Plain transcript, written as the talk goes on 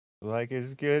Like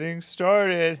it's getting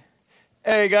started.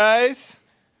 Hey guys,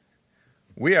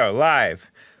 we are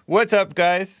live. What's up,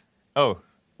 guys? Oh,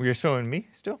 you're showing me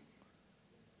still?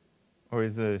 Or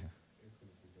is the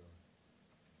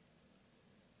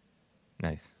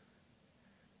nice?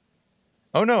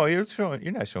 Oh no, you're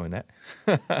not showing that.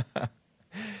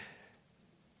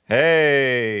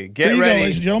 Hey, get Here you ready. go,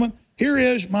 ladies and gentlemen. Here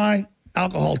is my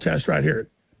alcohol test right here.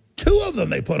 2 of them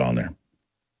they put on there.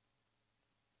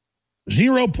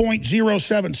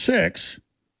 0.076.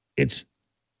 It's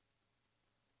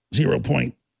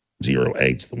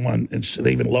 0.08, the one, and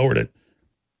they even lowered it.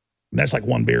 That's like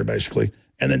one beer, basically.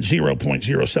 And then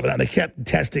 0.079. They kept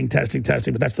testing,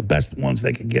 but that's the best ones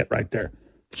they could get right there.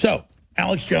 So,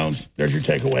 Alex Jones, there's your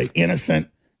takeaway. Innocent.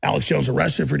 Alex Jones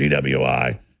arrested for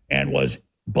DWI and was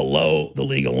below the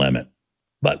legal limit.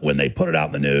 But when they put it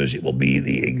out in the news, it will be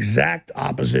the exact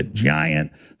opposite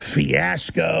giant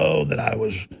fiasco that I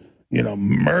was,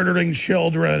 murdering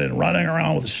children and running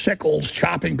around with sickles,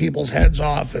 chopping people's heads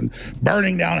off and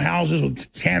burning down houses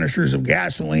with canisters of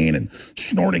gasoline and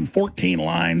snorting 14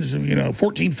 lines of,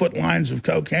 14-foot lines of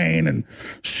cocaine and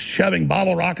shoving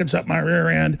bottle rockets up my rear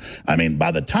end. I mean,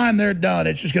 by the time they're done,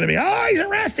 it's just going to be, oh, he's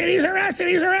arrested, he's arrested,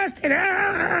 he's arrested.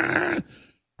 Ah!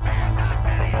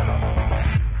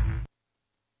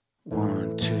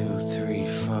 1, 2, 3,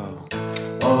 4.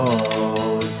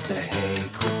 Oh, it's the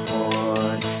Hake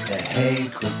Report, the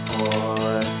Hake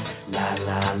Report, la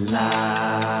la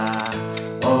la.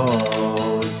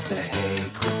 Oh, it's the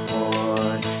Hake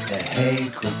Report, the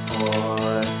Hake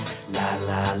Report, la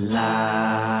la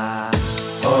la.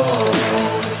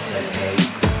 Oh, it's the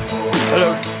Hake Report,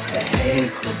 Hello. the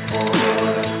Hake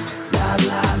Report, la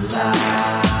la la.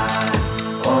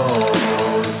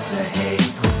 Oh, it's the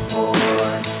Hake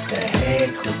Report, the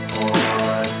Hake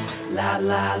Report, la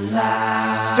la la.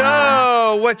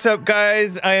 So, what's up,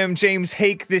 guys? I am James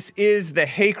Hake. This is the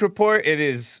Hake Report. It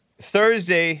is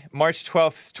Thursday, March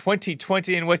 12th,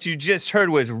 2020, and what you just heard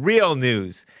was real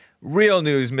news. Real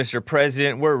news, Mr.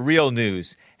 President. We're real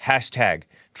news. Hashtag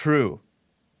true.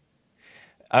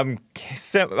 I'm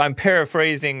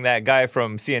paraphrasing that guy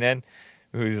from CNN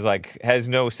who's like, has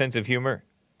no sense of humor.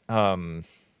 Jim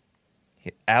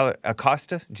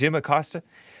Acosta.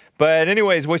 But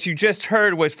anyways, what you just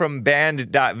heard was from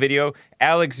Band.video.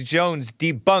 Alex Jones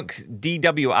debunks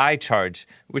DWI charge,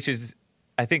 which is,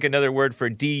 I think, another word for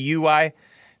DUI,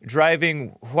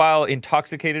 driving while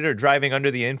intoxicated or driving under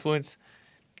the influence.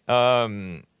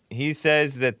 He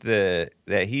says that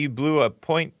he blew a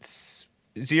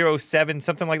 .07,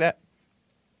 something like that.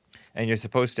 And you're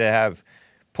supposed to have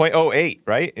 .08,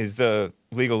 right, is the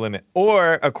legal limit.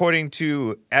 Or, according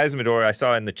to Asmodor, I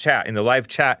saw in the live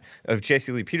chat of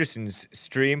Jesse Lee Peterson's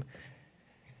stream,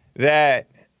 that,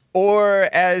 or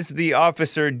as the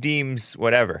officer deems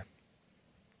whatever.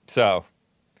 So,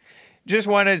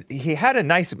 he had a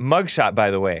nice mugshot,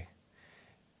 by the way.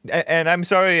 And I'm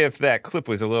sorry if that clip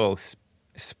was a little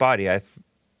spotty.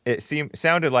 It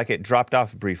sounded like it dropped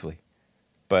off briefly.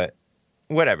 But,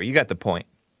 whatever, you got the point.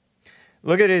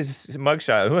 Look at his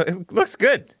mugshot. It looks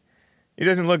good. He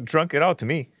doesn't look drunk at all to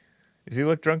me. Does he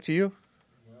look drunk to you?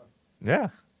 Yeah.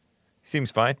 Seems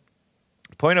fine.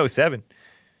 .07.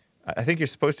 I think you're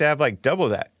supposed to have like double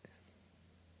that.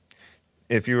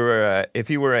 If he were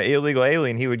an illegal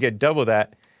alien, he would get double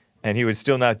that, and he would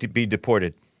still not be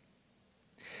deported.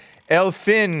 El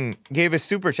Finn gave a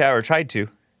super chat, or tried to,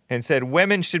 and said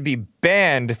women should be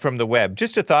banned from the web.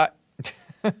 Just a thought.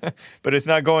 But it's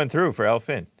not going through for El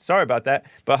Finn. Sorry about that.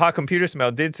 But Hot Computer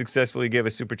Smell did successfully give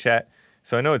a super chat,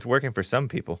 so I know it's working for some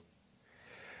people.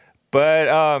 But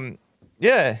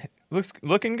yeah,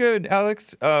 looking good,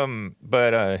 Alex.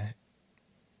 But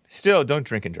still, don't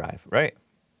drink and drive, right?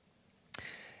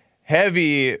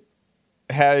 Heavy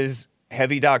has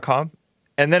heavy.com,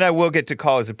 and then I will get to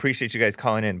calls. Appreciate you guys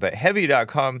calling in. But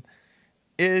heavy.com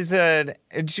is a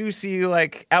juicy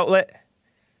outlet,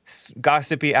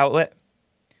 gossipy outlet.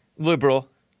 Liberal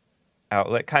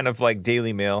outlet, kind of like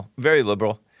Daily Mail, very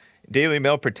liberal. Daily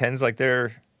Mail pretends like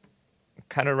they're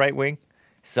kind of right-wing,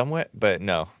 somewhat, but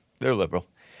no, they're liberal.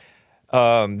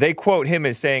 They quote him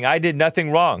as saying, "I did nothing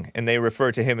wrong," and they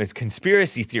refer to him as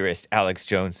conspiracy theorist Alex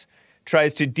Jones.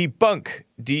 Tries to debunk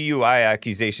DUI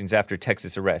accusations after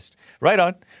Texas arrest. Right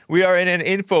on. We are in an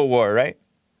info war, right?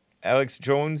 Alex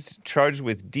Jones charged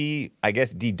with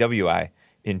DWI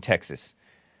in Texas.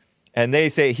 And they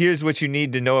say, here's what you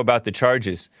need to know about the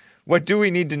charges. What do we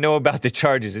need to know about the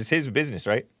charges? It's his business,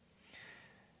 right?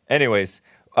 Anyways,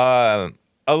 a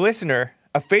listener,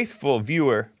 a faithful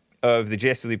viewer of the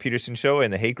Jesse Lee Peterson Show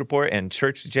and the Hake Report and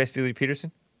Church Jesse Lee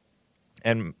Peterson,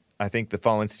 and I think the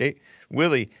Fallen State,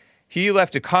 Willie, He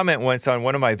left a comment once on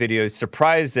one of my videos,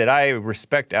 surprised that I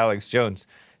respect Alex Jones.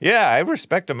 Yeah, I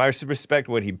respect him. I respect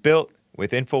what he built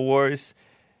with InfoWars.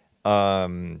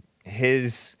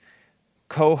 His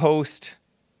co-host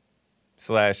 /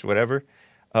 whatever.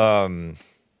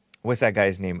 What's that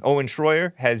guy's name? Owen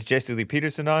Schroyer has Jesse Lee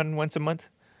Peterson on once a month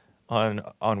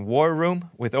on War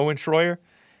Room with Owen Schroyer.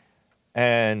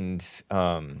 And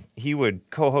he would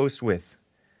co-host with,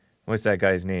 what's that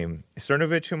guy's name?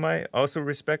 Cernovich, whom I also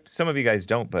respect. Some of you guys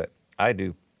don't, but I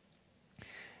do.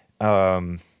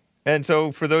 And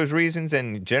so for those reasons,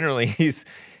 and generally, he's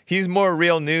more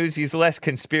real news. He's less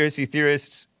conspiracy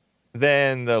theorist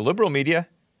than the liberal media.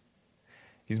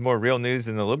 He's more real news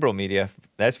than the liberal media,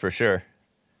 that's for sure.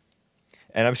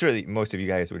 And I'm sure that most of you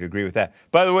guys would agree with that.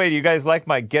 By the way, do you guys like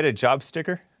my Get a Job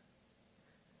sticker?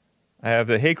 I have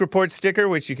the Hake Report sticker,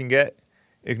 which you can get.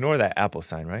 Ignore that Apple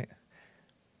sign, right?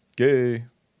 Gay.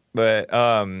 But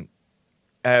I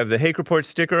have the Hake Report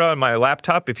sticker on my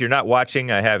laptop. If you're not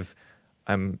watching,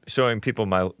 I'm showing people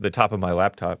the top of my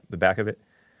laptop, the back of it.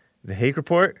 The Hake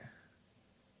Report,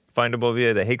 findable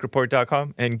via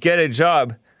thehakereport.com. And Get a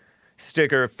Job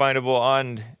sticker, findable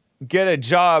on Get a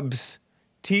Job's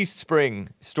Teespring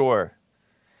store.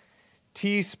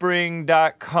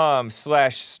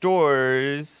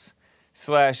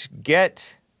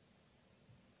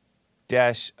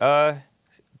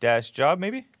 Teespring.com/stores/get -job,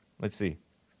 maybe? Let's see.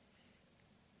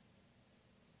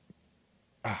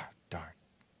 Ah, darn.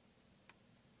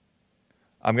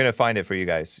 I'm going to find it for you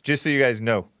guys, just so you guys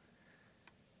know.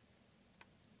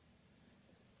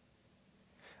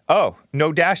 Oh,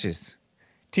 no dashes.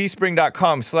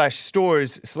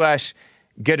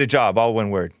 Teespring.com/stores/get-a-job, all one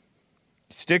word.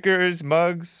 Stickers,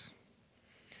 mugs,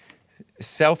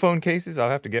 cell phone cases. I'll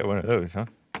have to get one of those, huh?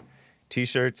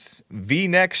 T-shirts,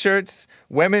 V-neck shirts,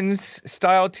 women's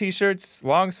style T-shirts,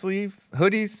 long sleeve,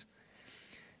 hoodies.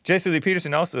 Jesse Lee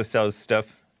Peterson also sells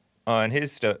stuff on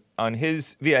his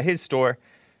via his store.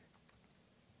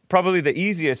 Probably the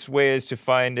easiest way is to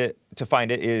find it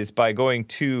is by going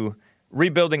to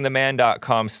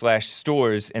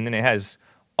rebuildingtheman.com/stores, and then it has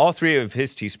all 3 of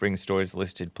his Teespring stores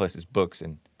listed, plus his books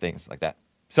and things like that.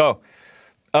 So,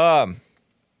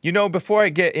 before I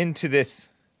get into this,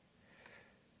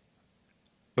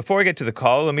 before I get to the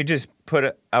call, let me just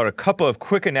put out a couple of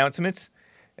quick announcements.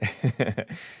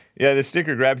 Yeah, the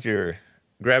sticker grabs your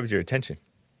attention.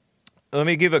 Let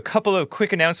me give a couple of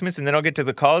quick announcements, and then I'll get to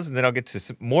the calls, and then I'll get to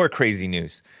some more crazy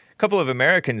news. A couple of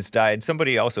Americans died.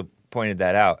 Somebody also pointed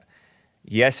that out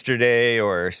yesterday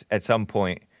or at some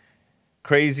point.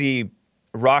 Crazy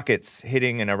rockets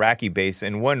hitting an Iraqi base,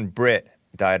 and one Brit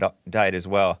died as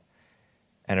well.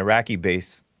 An Iraqi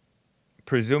base,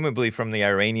 presumably from the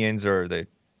Iranians or the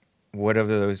whatever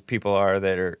those people are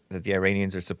that the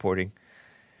Iranians are supporting.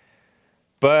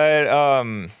 But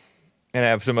and I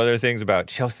have some other things about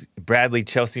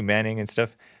Chelsea Manning and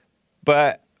stuff.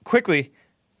 But quickly,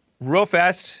 real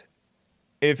fast,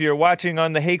 if you're watching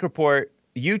on the Hake Report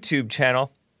YouTube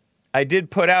channel, I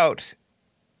did put out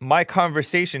my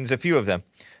conversations, a few of them,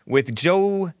 with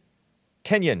Joe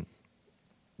Kenyon.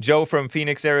 Joe from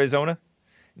Phoenix, Arizona.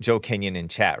 Joe Kenyon in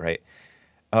chat, right?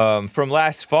 From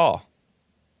last fall.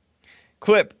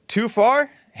 Clip, too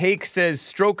far? Hake says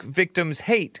stroke victims'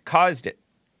 hate caused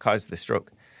the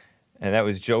stroke. And that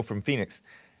was Joe from Phoenix.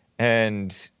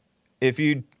 And if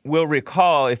you will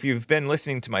recall, if you've been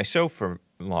listening to my show for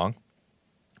long,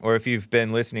 or if you've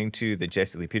been listening to the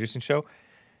Jesse Lee Peterson show,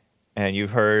 and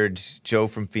you've heard Joe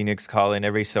from Phoenix call in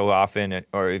every so often,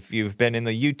 or if you've been in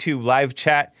the YouTube live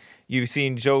chat, you've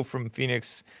seen Joe from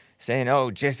Phoenix saying, oh,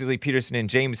 Jesse Lee Peterson and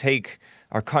James Hake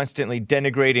are constantly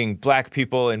denigrating black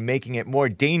people and making it more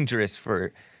dangerous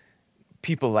for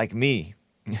people like me.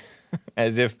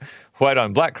 As if white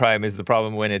on black crime is the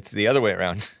problem when it's the other way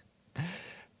around.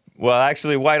 Well,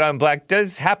 actually, white on black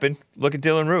does happen. Look at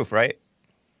Dylan Roof, right?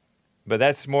 But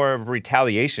that's more of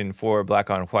retaliation for black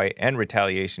on white and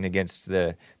retaliation against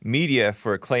the media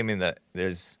for claiming that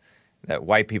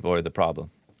white people are the problem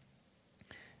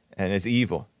and is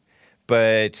evil.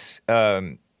 But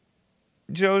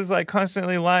Joe's like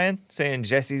constantly lying, saying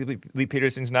Jesse Lee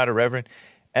Peterson's not a reverend.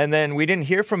 And then we didn't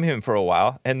hear from him for a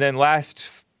while. And then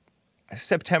last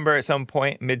September, at some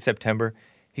point, mid-September,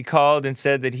 he called and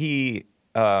said that he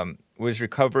was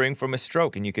recovering from a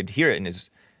stroke, and you could hear it in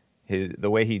the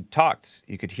way he talked.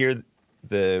 You could hear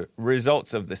the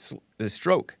results of the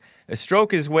stroke. A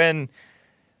stroke is when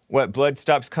blood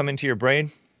stops coming to your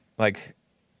brain, like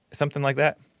something like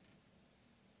that,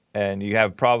 and you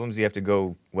have problems. You have to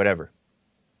go whatever.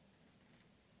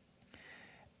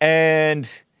 And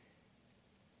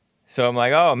so I'm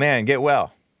like, oh man, get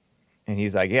well. And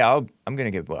he's like, yeah, I'm going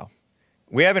to get well.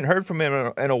 We haven't heard from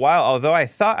him in a while, although I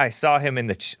thought I saw him in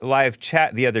the live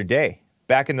chat the other day.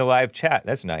 Back in the live chat.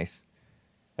 That's nice.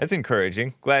 That's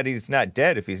encouraging. Glad he's not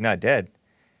dead if he's not dead.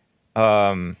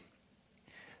 But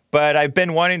I've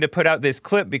been wanting to put out this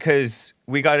clip because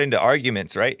we got into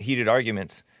arguments, right? Heated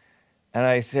arguments. And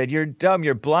I said, you're dumb,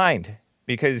 you're blind.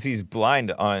 Because he's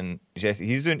blind on Jesse.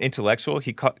 He's an intellectual.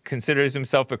 He considers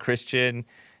himself a Christian,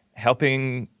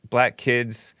 helping black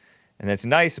kids. And that's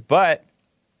nice, but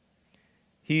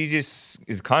he just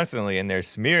is constantly in there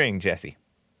smearing Jesse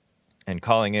and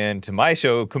calling in to my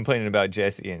show complaining about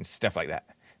Jesse and stuff like that.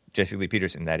 Jesse Lee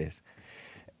Peterson, that is.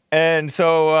 And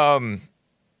so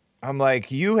I'm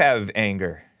like, you have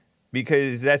anger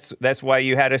because that's why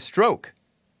you had a stroke.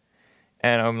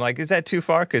 And I'm like, is that too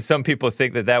far? Because some people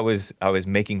think that I was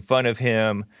making fun of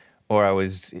him or I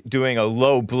was doing a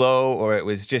low blow or it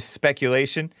was just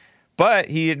speculation. But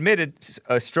he admitted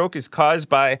a stroke is caused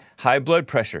by high blood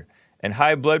pressure. And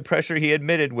high blood pressure, he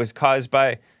admitted, was caused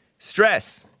by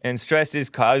stress. And stress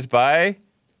is caused by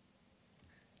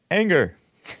anger.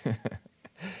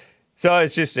 So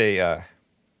it's just that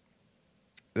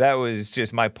was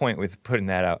just my point with putting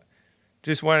that out.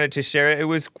 Just wanted to share it. It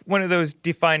was one of those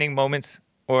defining moments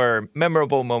or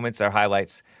memorable moments or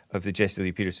highlights of the Jesse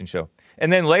Lee Peterson show.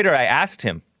 And then later I asked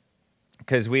him,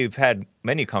 because we've had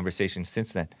many conversations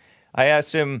since then, I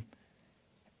asked him,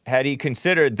 had he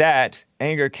considered that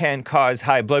anger can cause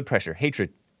high blood pressure,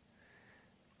 hatred?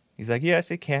 He's like,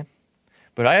 yes, it can.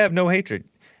 But I have no hatred.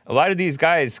 A lot of these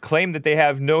guys claim that they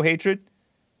have no hatred,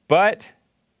 but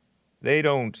they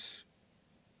don't.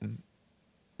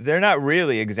 They're not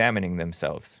really examining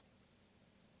themselves.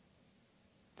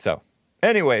 So,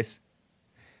 anyways,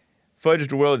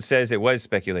 Fudged World says it was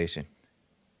speculation.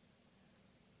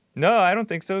 No, I don't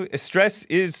think so. Stress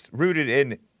is rooted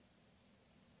in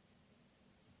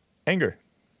anger.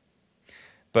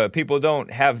 But people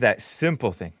don't have that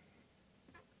simple thing.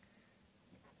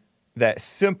 That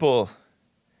simple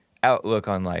outlook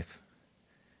on life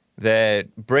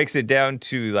that breaks it down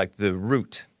to like the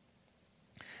root.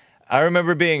 I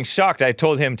remember being shocked. I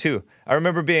told him too. I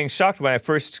remember being shocked when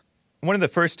one of the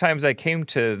first times I came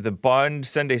to the Bond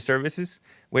Sunday services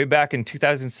way back in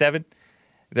 2007,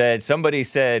 that somebody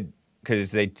said,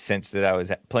 because they sensed that I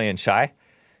was playing shy,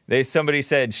 somebody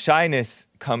said shyness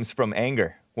comes from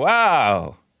anger.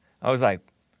 Wow. I was like,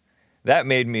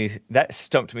 that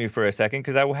stumped me for a second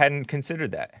because I hadn't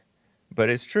considered that. But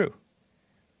it's true.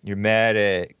 You're mad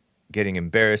at getting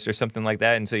embarrassed or something like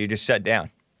that, and so you just shut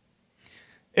down.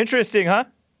 Interesting, huh?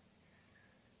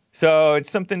 So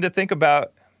it's something to think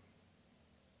about.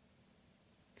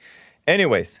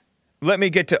 Anyways, let me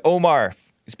get to Omar.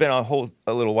 It's been on hold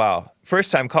a little while.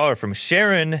 First time caller from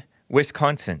Sharon,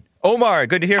 Wisconsin. Omar,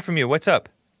 good to hear from you. What's up?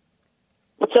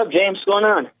 What's up, James? What's going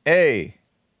on? Hey.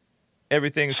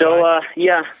 Everything's fine.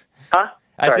 Yeah. Huh?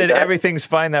 I said everything's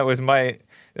fine. That was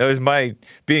my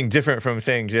being different from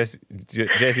saying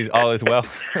Jesse's all is well.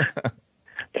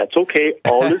 That's okay.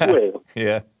 All is well.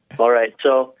 Yeah. All right.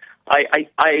 So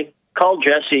I called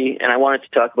Jesse and I wanted to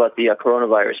talk about the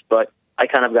coronavirus, but I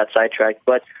kind of got sidetracked.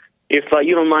 But if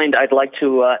you don't mind, I'd like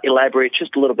to elaborate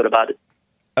just a little bit about it.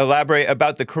 Elaborate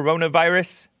about the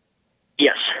coronavirus?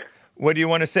 Yes. What do you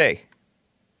want to say?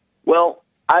 Well,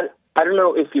 I don't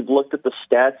know if you've looked at the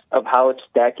stats of how it's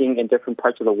stacking in different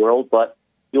parts of the world, but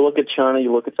you look at China,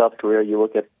 you look at South Korea, you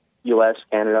look at U.S.,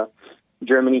 Canada,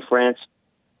 Germany, France,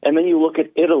 and then you look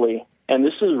at Italy. And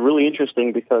this is really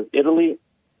interesting because Italy,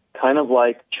 kind of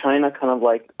like China, kind of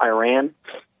like Iran,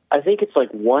 I think it's like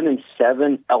 1 in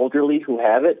 7 elderly who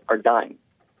have it are dying.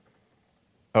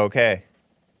 Okay.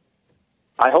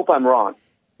 I hope I'm wrong,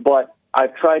 but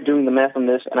I've tried doing the math on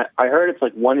this, and I heard it's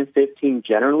like 1 in 15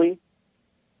 generally,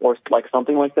 or like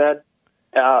something like that,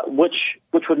 which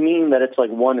would mean that it's like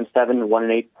 1 in 7 and 1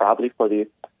 in 8 probably for the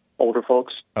older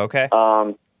folks. Okay.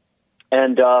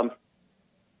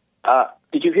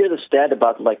 Did you hear the stat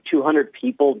about like 200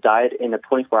 people died in a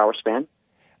 24-hour span?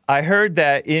 I heard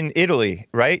that in Italy,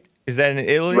 right? Is that in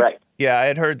Italy? Right. Yeah, I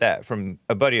had heard that from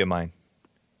a buddy of mine.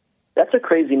 That's a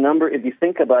crazy number if you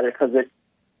think about it, because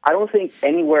I don't think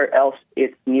anywhere else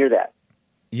it's near that.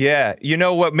 Yeah. You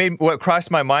know what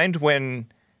crossed my mind when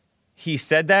he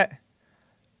said that?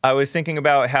 I was thinking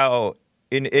about how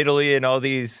in Italy and all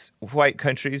these white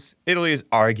countries, Italy is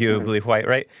arguably white,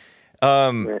 right?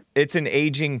 Right. It's an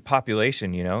aging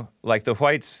population, you know? Like the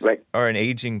whites are an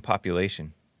aging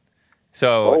population.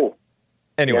 So,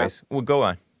 anyways, we'll go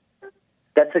on.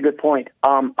 That's a good point.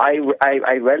 I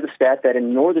read the stat that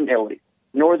in northern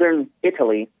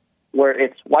Italy, where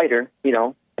it's whiter, you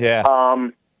know, yeah.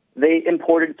 they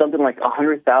imported something like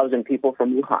 100,000 people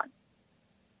from Wuhan.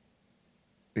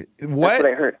 That's What? what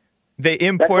I heard. They what I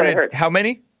imported heard. how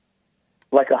many?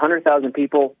 Like 100,000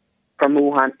 people from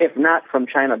Wuhan, if not from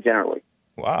China generally.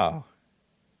 Wow.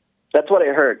 That's what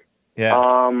I heard.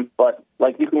 Yeah. But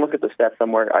like you can look at the stats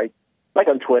somewhere. Like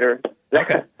on Twitter.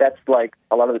 Okay. That's like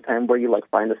a lot of the time where you like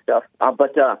find the stuff.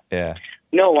 Yeah.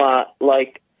 No,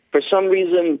 like for some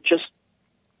reason, just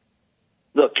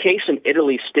the case in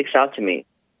Italy sticks out to me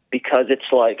because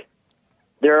it's like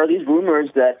there are these rumors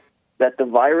that the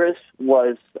virus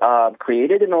was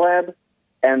created in a lab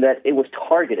and that it was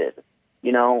targeted,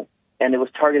 and it was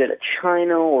targeted at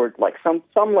China or like some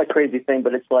like crazy thing.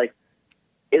 But it's like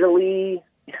Italy,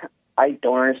 I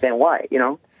don't understand why,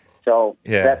 So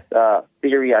that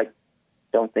theory I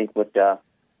don't think would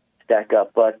stack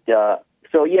up. But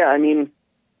so yeah, I mean,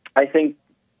 I think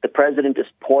the president is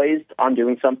poised on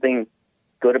doing something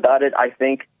good about it. I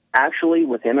think actually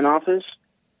with him in office,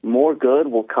 more good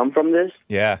will come from this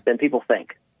than people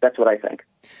think. That's what I think.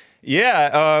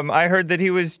 Yeah, I heard that he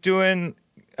was doing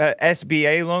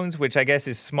SBA loans, which I guess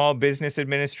is Small Business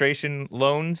Administration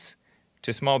loans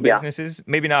to small businesses.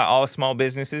 Maybe not all small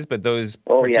businesses, but those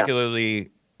particularly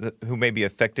who may be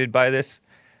affected by this.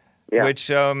 Yeah. Which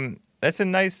that's a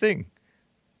nice thing,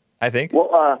 I think.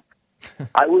 Well,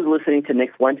 I was listening to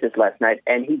Nick Fuentes last night,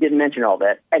 and he did mention all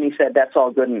that, and he said that's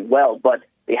all good and well, but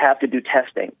they have to do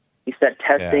testing. He said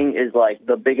testing is like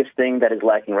the biggest thing that is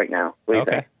lacking right now. What do you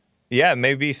think? Yeah,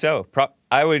 maybe so.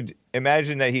 I would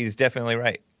imagine that he's definitely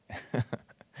right.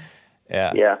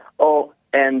 Yeah. Yeah. Oh,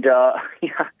 and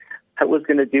I was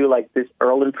going to do like this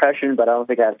Earl impression, but I don't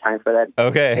think I have time for that.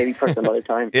 Okay. Maybe for some other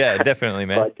time. Yeah, definitely,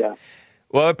 man. But,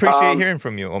 well, I appreciate hearing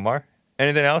from you, Omar.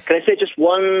 Anything else? Can I say just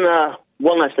one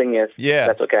last thing? Yes. Yeah.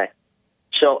 That's okay.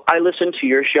 So I listened to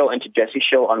your show and to Jesse's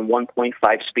show on 1.5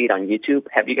 speed on YouTube.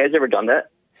 Have you guys ever done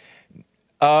that?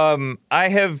 I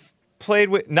have played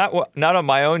with not on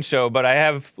my own show, but I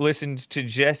have listened to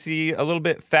Jesse a little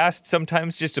bit fast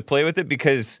sometimes just to play with it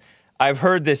because I've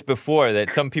heard this before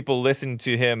that some people listen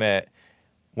to him at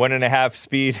 1.5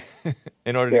 speed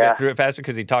in order to get through it faster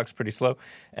because he talks pretty slow,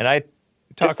 and I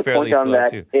talk fairly slow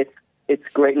too. It's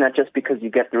great not just because you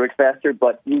get through it faster,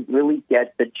 but you really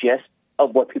get the gist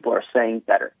of what people are saying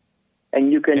better,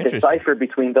 and you can decipher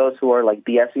between those who are like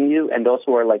BSing you and those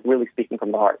who are like really speaking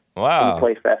from the heart. Wow, when you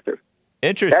play faster.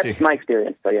 Interesting. That's my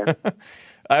experience. So yeah,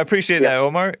 I appreciate that,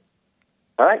 Omar.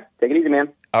 All right, take it easy, man.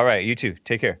 All right, you too.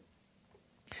 Take care.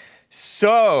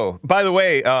 So, by the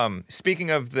way,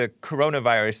 speaking of the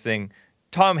coronavirus thing,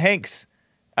 Tom Hanks,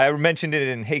 I mentioned it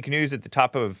in Hake News at the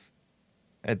top of,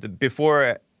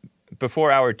 before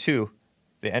hour 2,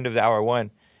 the end of the hour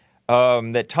 1,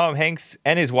 that Tom Hanks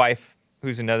and his wife,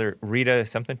 who's another Rita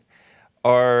something,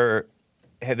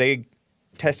 they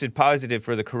tested positive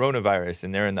for the coronavirus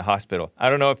and they're in the hospital. I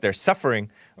don't know if they're suffering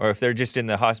or if they're just in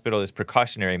the hospital as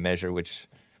precautionary measure, which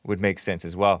would make sense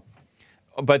as well.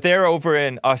 But they're over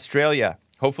in Australia.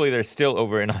 Hopefully they're still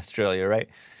over in Australia, right?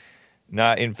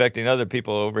 Not infecting other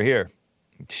people over here.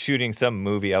 Shooting some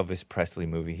movie, Elvis Presley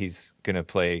movie. He's going to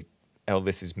play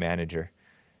Elvis's manager,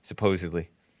 supposedly.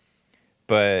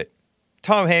 But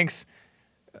Tom Hanks,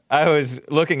 I was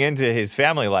looking into his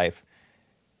family life.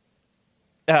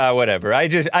 Whatever.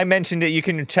 I mentioned it. You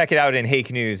can check it out in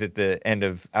Hake News at the end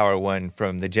of hour 1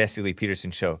 from the Jesse Lee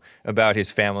Peterson show about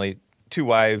his family. 2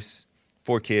 wives,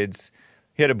 4 kids.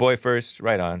 He had a boy first,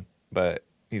 right on, but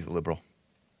he's a liberal.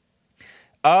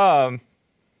 Let's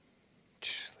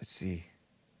see.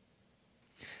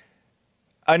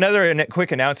 Another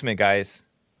quick announcement, guys.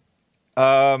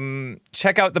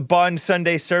 Check out the Bond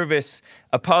Sunday service.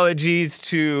 Apologies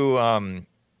to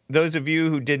those of you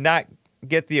who did not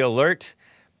get the alert,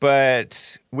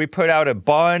 but we put out a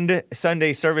Bond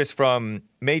Sunday service from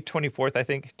May 24th, I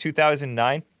think,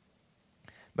 2009.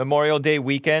 Memorial Day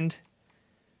weekend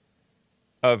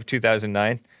of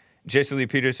 2009, Jesse Lee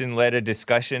Peterson led a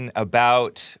discussion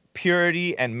about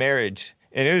purity and marriage,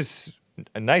 and it was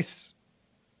a nice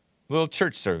little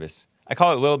church service. I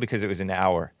call it little because it was an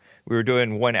hour. We were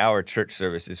doing 1-hour church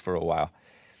services for a while.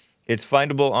 It's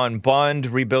findable on Bond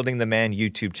Rebuilding the Man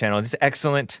YouTube channel. It's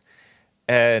excellent,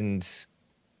 and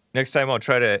next time I'll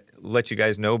try to let you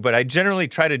guys know, but I generally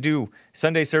try to do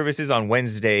Sunday services on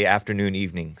Wednesday afternoon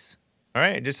evenings. All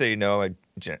right, just so you know,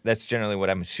 that's generally what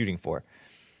I'm shooting for.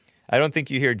 I don't think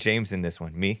you hear James in this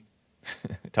one. Me?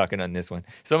 Talking on this one.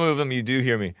 Some of them you do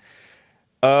hear me.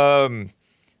 And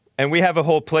we have a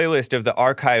whole playlist of the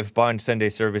archive Bond Sunday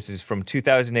services from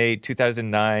 2008,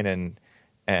 2009,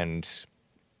 and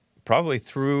probably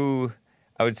through,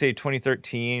 I would say,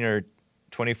 2013 or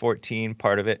 2014,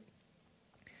 part of it,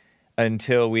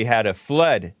 until we had a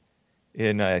flood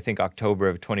in, I think, October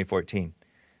of 2014.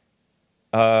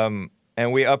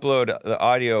 and we upload the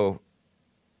audio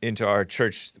into our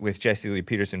Church with Jesse Lee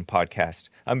Peterson podcast.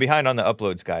 I'm behind on the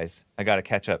uploads, guys. I got to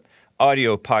catch up.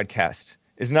 Audio podcast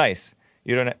is nice.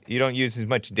 You don't use as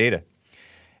much data.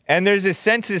 And there's a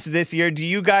census this year. Do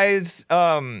you guys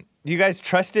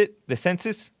trust it? The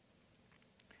census?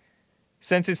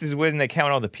 Census is when they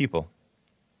count all the people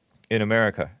in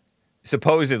America,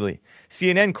 supposedly.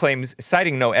 CNN claims,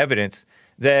 citing no evidence,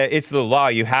 that it's the law.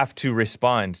 You have to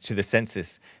respond to the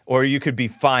census, or you could be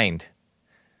fined.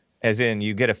 As in,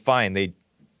 you get a fine. They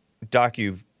dock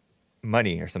you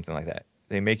money or something like that.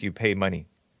 They make you pay money,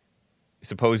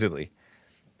 supposedly.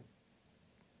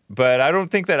 But I don't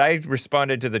think that I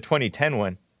responded to the 2010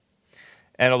 one.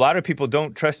 And a lot of people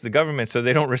don't trust the government, so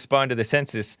they don't respond to the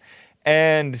census.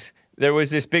 And there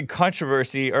was this big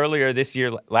controversy earlier this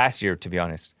year, last year, to be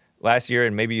honest, last year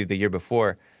and maybe the year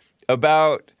before,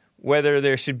 about whether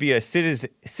there should be a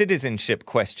citizenship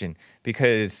question,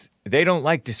 because they don't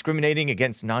like discriminating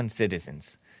against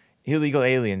non-citizens. Illegal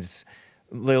aliens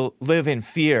live in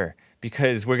fear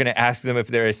because we're going to ask them if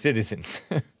they're a citizen.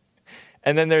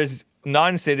 And then there's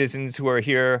non-citizens who are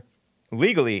here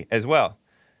legally as well,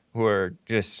 who are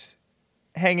just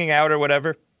hanging out or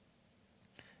whatever.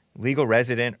 Legal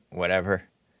resident, whatever.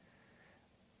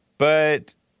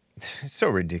 But it's so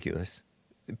ridiculous.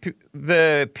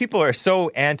 The people are so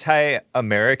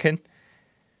anti-American,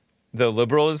 the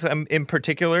liberals in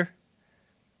particular.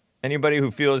 Anybody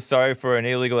who feels sorry for an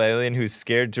illegal alien who's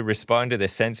scared to respond to the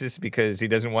census because he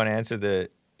doesn't want to answer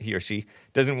he or she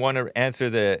doesn't want to answer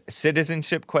the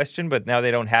citizenship question, but now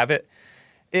they don't have it.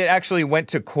 It actually went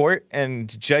to court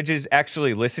and judges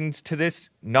actually listened to this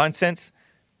nonsense.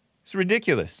 It's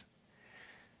ridiculous.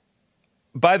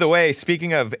 By the way,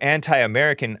 speaking of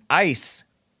anti-American, ICE,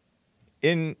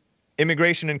 in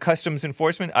Immigration and Customs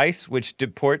Enforcement, ICE, which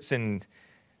deports and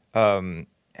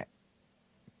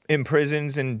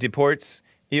imprisons and deports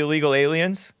illegal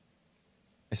aliens,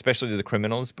 especially the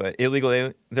criminals, but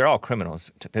they're all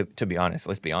criminals, to be honest.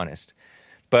 Let's be honest.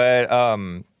 But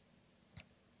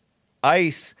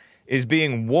ICE is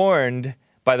being warned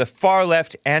by the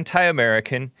far-left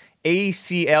anti-American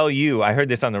ACLU. I heard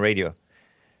this on the radio.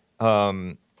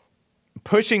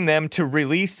 Pushing them to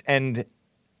release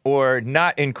or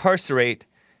not incarcerate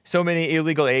so many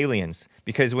illegal aliens.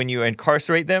 Because when you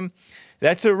incarcerate them,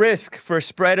 that's a risk for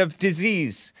spread of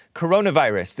disease,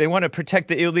 coronavirus. They want to protect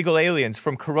the illegal aliens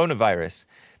from coronavirus.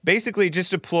 Basically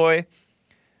just a ploy,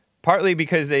 partly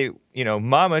because they,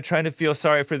 mama trying to feel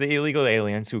sorry for the illegal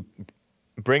aliens who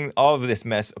bring all of this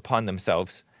mess upon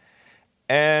themselves.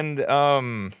 And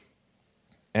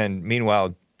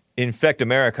meanwhile, infect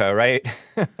America, right?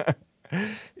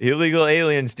 Illegal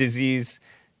aliens disease.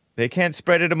 They can't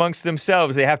spread it amongst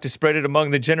themselves. They have to spread it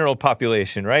among the general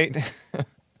population, right?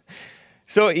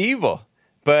 So evil.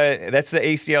 But that's the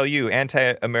ACLU,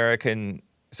 Anti-American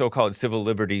So-Called Civil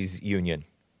Liberties Union.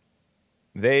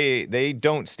 They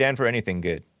don't stand for anything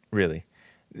good, really.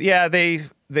 Yeah,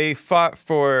 they fought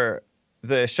for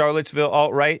the Charlottesville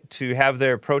alt-right to have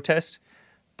their protest,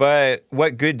 but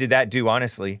what good did that do,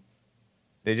 honestly?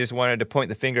 They just wanted to point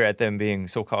the finger at them being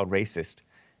so-called racist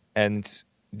and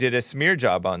did a smear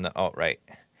job on the alt-right.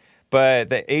 But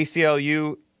the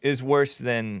ACLU is worse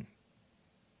than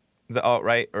the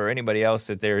alt-right or anybody else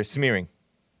that they're smearing,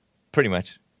 pretty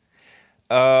much.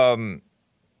 And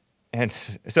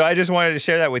so I just wanted to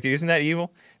share that with you. Isn't that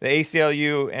evil? The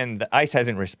ACLU and the ICE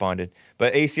hasn't responded,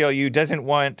 but ACLU doesn't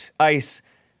want ICE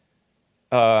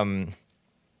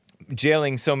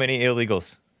jailing so many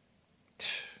illegals.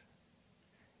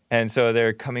 And so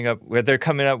they're coming up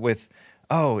with,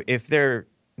 oh, if they're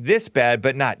this bad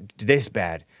but not this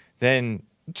bad, then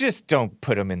just don't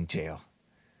put them in jail.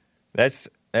 That's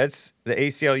the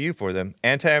ACLU for them,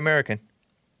 anti-American.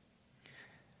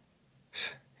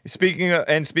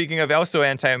 Speaking of also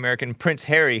anti-American, Prince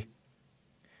Harry,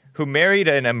 who married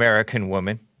an American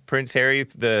woman. Prince Harry,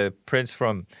 the prince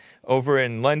from over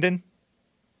in London,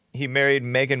 he married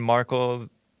Meghan Markle,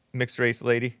 mixed race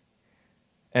lady.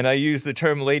 And I use the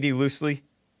term lady loosely.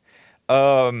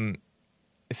 It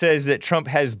says that Trump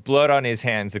has blood on his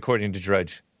hands, according to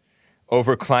Drudge,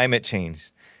 over climate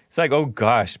change. It's like, oh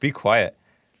gosh, be quiet.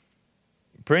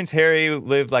 Prince Harry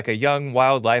lived like a young,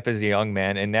 wild life as a young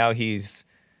man, and now he's,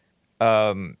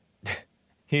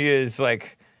 he is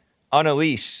like on a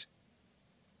leash.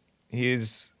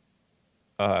 He's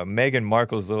Meghan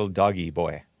Markle's little doggy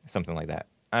boy, something like that.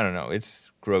 I don't know.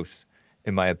 It's gross,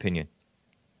 in my opinion.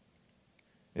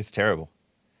 It's terrible.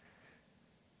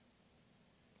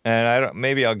 And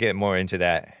maybe I'll get more into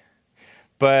that.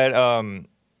 But,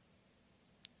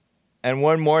 and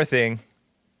one more thing.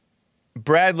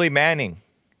 Bradley Manning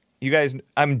you guys,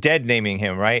 I'm dead naming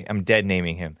him, right? I'm dead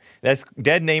naming him. That's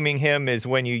dead naming him is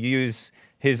when you use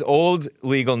his old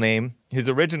legal name, his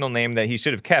original name that he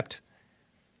should have kept,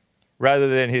 rather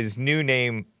than his new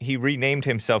name. He renamed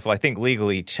himself, I think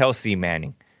legally, Chelsea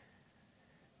Manning,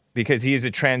 because he is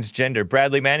a transgender.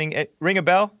 Bradley Manning, ring a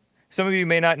bell? Some of you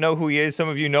may not know who he is. Some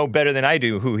of you know better than I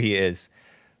do who he is.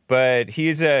 But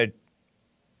he's a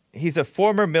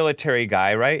former military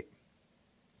guy, right?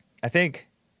 I think.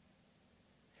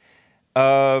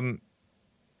 And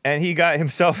he got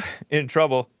himself in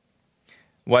trouble.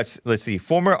 Let's see.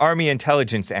 Former Army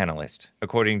intelligence analyst,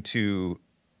 according to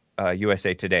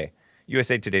USA Today.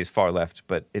 USA Today is far left,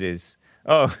 but it is.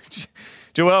 Oh,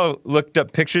 Joel looked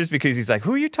up pictures because he's like,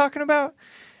 who are you talking about?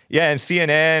 Yeah, and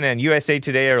CNN and USA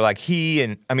Today are like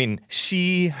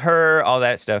she, her, all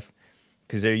that stuff,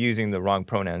 because they're using the wrong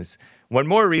pronouns. One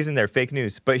more reason they're fake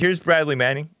news. But here's Bradley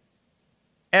Manning.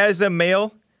 As a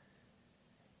male,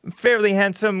 fairly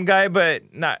handsome guy, but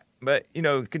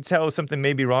could tell something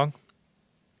may be wrong.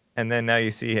 And then now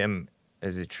you see him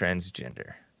as a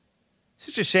transgender.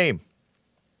 Such a shame.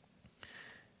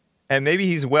 And maybe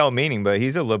he's well-meaning, but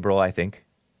he's a liberal, I think.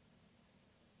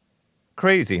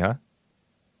 Crazy, huh?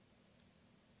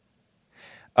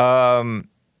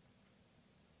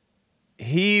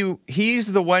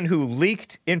 He's the one who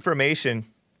leaked information.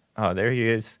 Oh, there he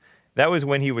is. That was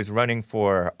when he was running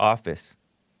for office.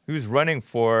 He was running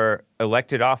for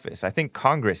elected office. I think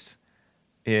Congress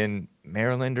in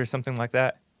Maryland or something like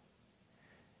that.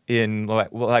 In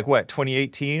like what,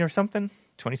 2018 or something?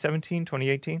 2017,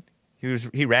 2018?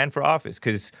 He ran for office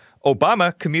because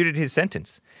Obama commuted his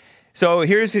sentence. So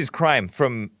here's his crime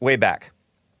from way back.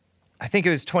 I think it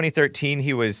was 2013.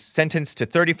 He was sentenced to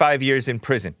 35 years in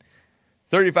prison.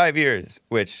 35 years,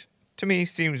 which to me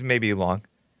seems maybe long.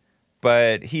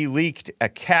 But he leaked a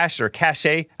cache, I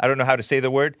don't know how to say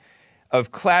the word,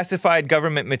 of classified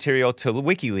government material to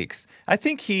WikiLeaks. I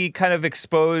think he kind of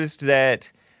exposed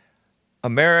that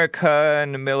America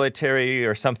and the military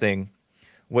or something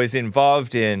was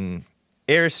involved in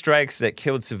airstrikes that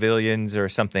killed civilians or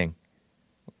something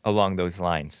along those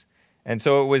lines. And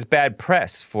so it was bad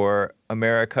press for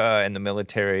America and the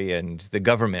military and the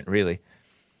government, really.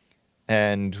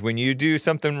 And when you do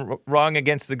something wrong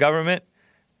against the government,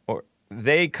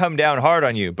 they come down hard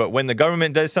on you. But when the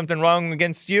government does something wrong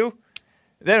against you,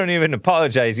 they don't even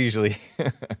apologize usually.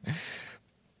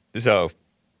 So,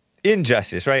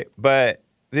 injustice, right? But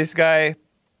this guy,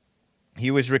 he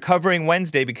was recovering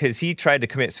Wednesday because he tried to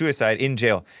commit suicide in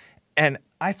jail. And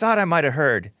I thought I might have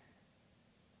heard.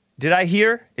 Did I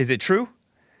hear? Is it true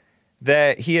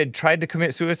that he had tried to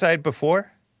commit suicide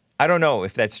before? I don't know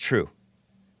if that's true.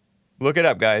 Look it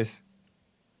up, guys.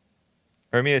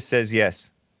 Ermias says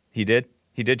yes. He did?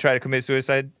 He did try to commit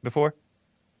suicide before?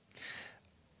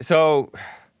 So,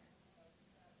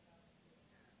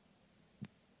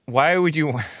 why would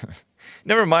you...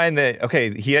 Never mind that,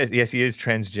 okay, he is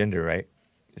transgender, right?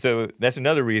 So that's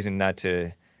another reason not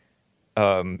to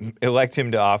elect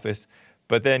him to office.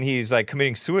 But then he's like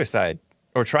committing suicide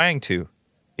or trying to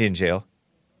in jail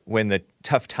when the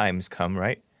tough times come,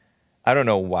 right? I don't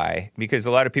know why, because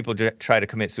a lot of people try to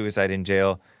commit suicide in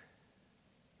jail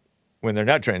when they're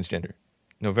not transgender.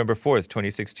 November 4th,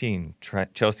 2016,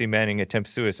 Chelsea Manning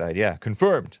attempts suicide. Yeah,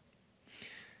 confirmed.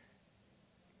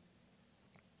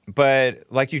 But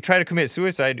like you try to commit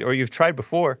suicide or you've tried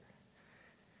before,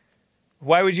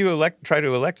 why would you try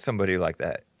to elect somebody like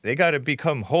that? They got to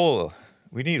become whole.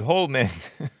 We need whole men,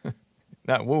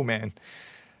 not woo man.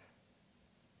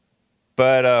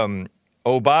 But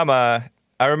Obama,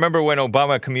 I remember when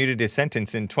Obama commuted his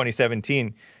sentence in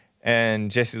 2017, and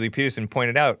Jesse Lee Peterson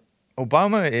pointed out,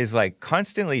 Obama is like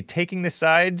constantly taking the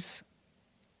sides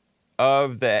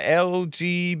of the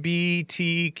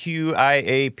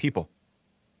LGBTQIA people.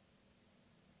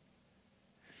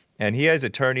 And he has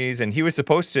attorneys, and he was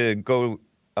supposed to go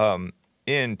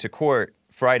into court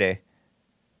Friday.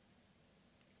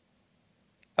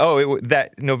 Oh,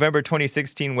 that November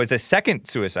 2016 was a second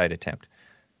suicide attempt.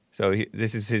 So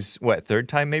this is his, third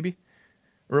time maybe?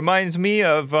 Reminds me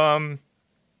of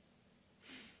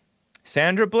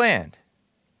Sandra Bland.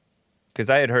 Because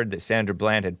I had heard that Sandra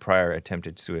Bland had prior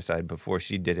attempted suicide before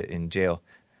she did it in jail.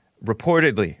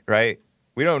 Reportedly, right?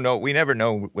 We don't know. We never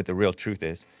know what the real truth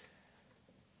is.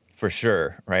 For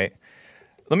sure, right?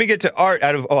 Let me get to Art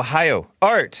out of Ohio.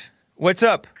 Art, what's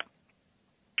up?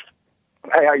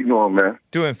 Hey, how you doing, man?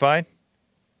 Doing fine.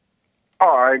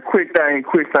 All right, quick thing,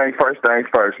 first things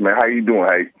first, man. How you doing,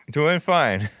 hey? Doing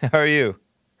fine. How are you?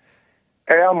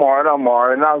 Hey, I'm all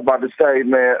right. And I was about to say,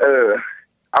 man,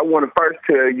 I want to first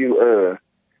tell you,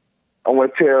 I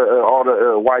want to tell all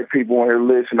the white people on here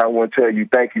listening, I want to tell you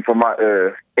thank you for my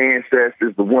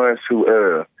ancestors, the ones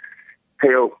who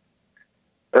helped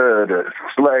the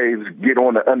slaves get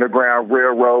on the Underground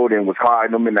Railroad and was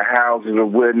hiding them in the houses or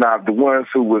whatnot. The ones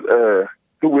who was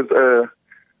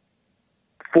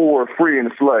for freeing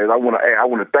the slaves. I want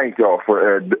to thank y'all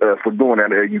for doing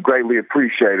that. You greatly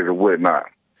appreciate it or whatnot.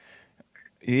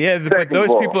 Yeah, but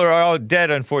those people are all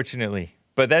dead, unfortunately.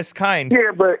 But that's kind.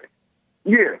 Yeah, but.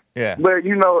 Yeah. But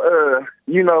it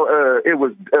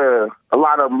was a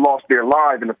lot of them lost their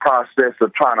lives in the process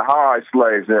of trying to hide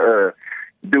slaves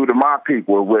due to my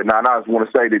people or whatnot. I just want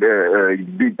to say that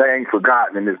they ain't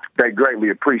forgotten and they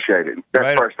greatly appreciate it. That's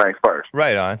right. First things first.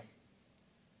 Right on.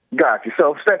 Got you.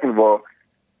 So second of all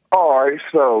right,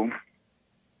 so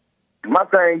my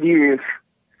thing is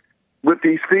with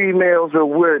these females or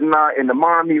whatnot in the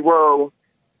mommy role.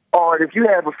 All right, if you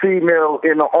have a female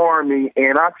in the army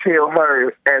and I tell her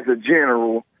as a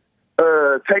general,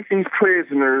 take these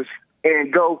prisoners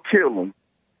and go kill them.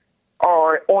 All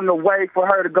right, on the way for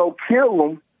her to go kill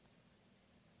them,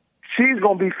 she's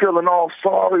going to be feeling all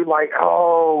sorry like,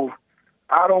 oh,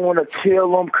 I don't want to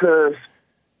kill them because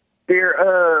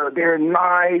they're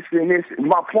nice. And this.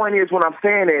 My point is when I'm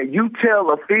saying that, you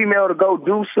tell a female to go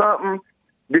do something,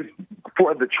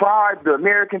 for the tribe, the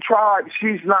American tribe,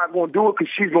 she's not going to do it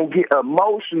because she's going to get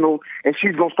emotional and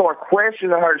she's going to start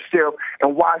questioning herself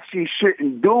and why she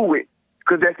shouldn't do it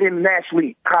because that's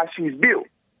naturally how she's built.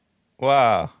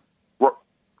 Wow.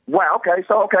 Wow. Okay.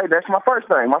 So, that's my first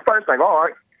thing. All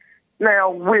right.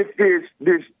 Now with this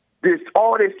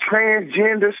all this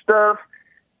transgender stuff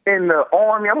in the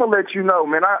army, I'm going to let you know,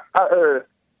 man, I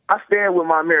stand with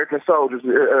my American soldiers,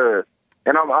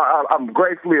 and I'm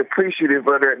gratefully appreciative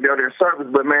of their service,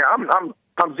 but man,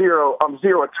 I'm zero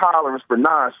tolerance for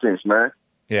nonsense, man.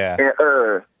 Yeah.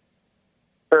 And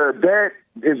that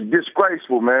is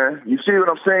disgraceful, man. You see what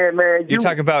I'm saying, man? You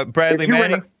talking about Bradley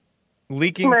Manning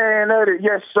leaking? Man,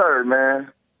 yes, sir,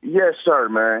 man. Yes, sir,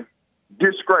 man.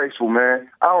 Disgraceful, man.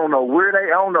 I don't know I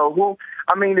don't know who.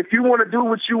 I mean, if you want to do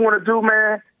what you want to do,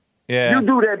 man, you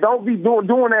do that. Don't be doing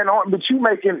that, but you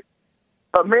making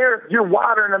America, you're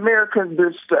watering Americans.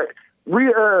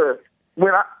 When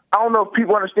I don't know if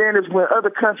people understand this. When other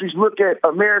countries look at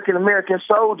American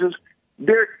soldiers,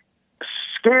 they're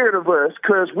scared of us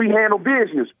because we handle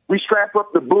business. We strap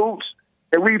up the boots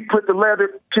and we put the leather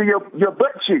to your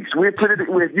butt cheeks. We put it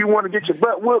if you want to get your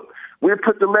butt whooped. We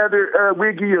put the leather.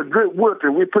 We give you a good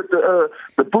whooping. We put the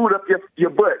boot up your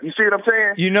butt. You see what I'm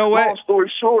saying? You know what? Long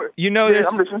story short, I'm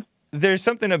listening. There's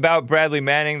something about Bradley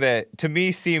Manning that to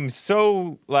me seems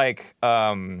so like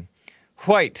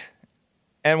white.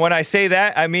 And when I say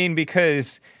that, I mean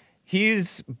because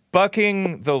he's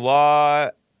bucking the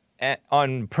law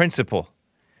on principle.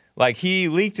 Like he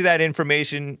leaked that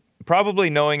information, probably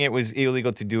knowing it was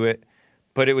illegal to do it,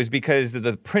 but it was because of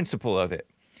the principle of it.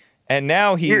 And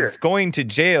now he's going to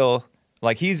jail,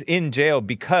 like he's in jail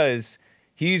because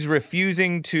he's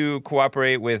refusing to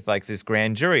cooperate with like this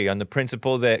grand jury on the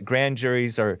principle that grand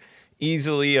juries are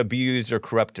easily abused or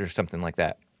corrupt or something like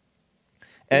that.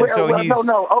 And he's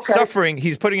suffering.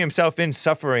 He's putting himself in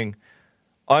suffering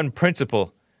on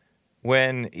principle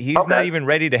when he's not even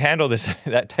ready to handle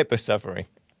that type of suffering.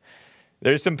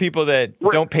 There's some people that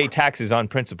don't pay taxes on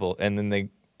principle and then they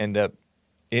end up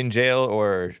in jail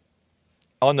or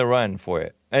on the run for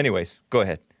it. Anyways, go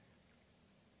ahead.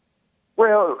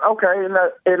 Well, okay,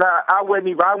 and I wouldn't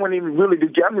even really.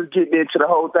 I'm just getting into the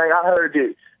whole thing. I heard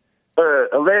that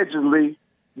allegedly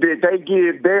that they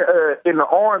give their in the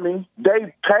army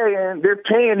they're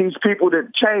paying these people to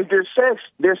change their sex.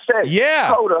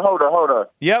 Yeah. Hold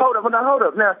up. Yep. Hold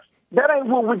up. Now that ain't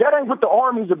what the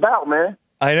army's about, man.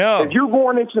 I know. If you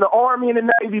going into the army and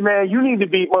the Navy, man, you need to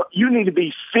be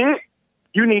fit.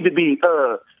 You need to be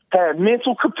have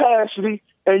mental capacity.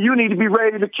 And you need to be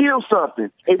ready to kill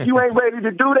something. If you ain't ready to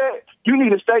do that, you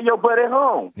need to stay your butt at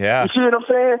home. Yeah. You see what I'm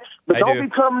saying? But don't be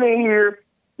coming in here,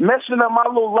 messing up my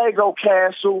little Lego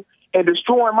castle and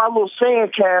destroying my little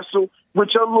sand castle with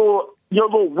your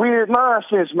little weird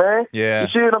nonsense, man. Yeah. You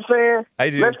see what I'm saying? I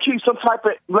do. Let's keep some type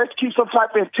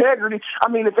of integrity.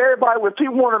 I mean, if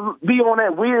people want to be on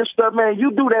that weird stuff, man, you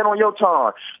do that on your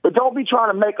time. But don't be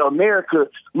trying to make America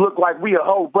look like we a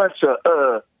whole bunch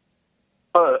of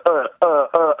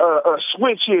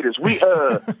switch hitters. We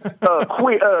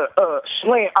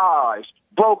slant eyes,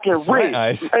 broken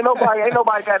wrists. Ain't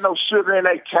nobody got no sugar in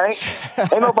their tank.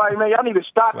 Ain't nobody, man. Y'all need to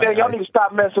stop that. Y'all need to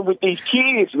stop messing with these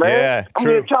kids, man. Yeah, I'm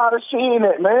getting tired of seeing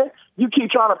that, man. You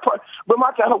keep trying to but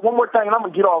one more thing, and I'm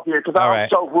gonna get off here because I'm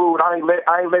so rude. I ain't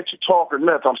let you talk or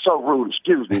nothing. I'm so rude.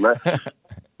 Excuse me, man.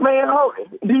 Man,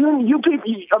 do you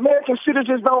people, American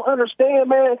citizens don't understand,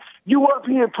 man. You up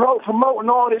here promoting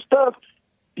all this stuff.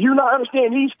 You not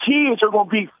understand these kids are going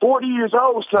to be 40 years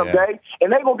old someday,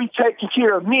 and they're going to be taking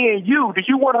care of me and you. Do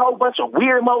you want a whole bunch of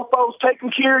weird mofos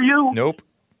taking care of you? Nope.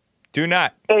 Do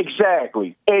not.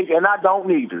 Exactly. And I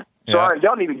don't either. Yeah. So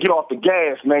y'all need to get off the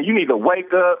gas, man. You need to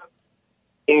wake up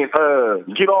and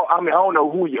get off. I mean, I don't know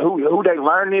who they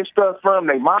learn this stuff from.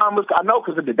 They mamas. I know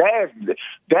because of the dads.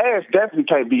 Dads definitely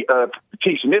can't be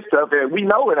teaching this stuff. And we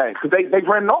know it ain't because they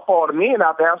running off all the men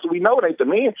out there, so we know it ain't the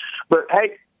men. But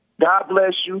hey, God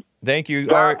bless you. Thank you.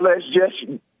 God bless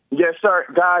Jesse. Yes, sir.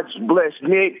 God bless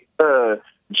Nick,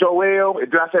 Joel.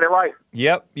 Did I say that right?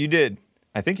 Yep, you did.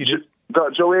 I think you did.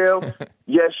 Joel,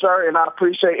 yes, sir, and I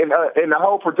appreciate and the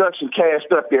whole production cast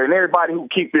up there, and everybody who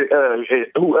keeping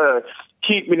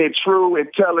it true and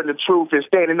telling the truth and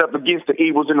standing up against the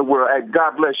evils in the world. Hey,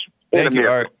 God bless you. Thank you,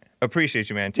 Art. Appreciate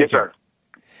you, man. Take care.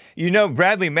 Sir. You know,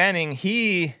 Bradley Manning,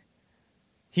 he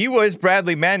was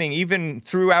Bradley Manning even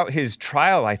throughout his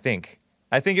trial, I think.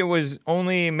 I think it was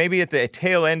only maybe at the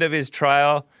tail end of his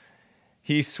trial,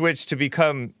 he switched to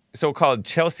become so-called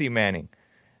Chelsea Manning.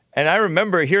 And I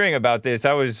remember hearing about this.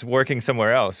 I was working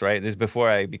somewhere else, right? This is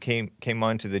before I came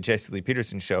on to the Jesse Lee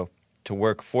Peterson show to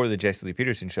work for the Jesse Lee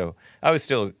Peterson show. I was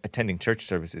still attending church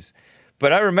services.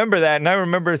 But I remember that, and I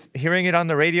remember hearing it on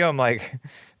the radio. I'm like,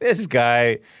 this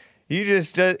guy, he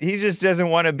just doesn't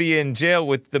want to be in jail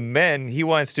with the men. He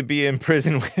wants to be in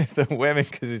prison with the women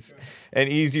because it's an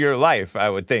easier life, I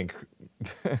would think.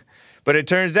 But it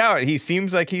turns out he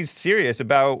seems like he's serious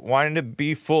about wanting to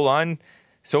be full-on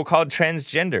so-called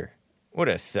transgender. What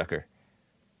a sucker.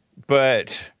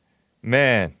 But,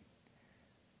 man,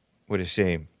 what a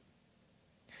shame.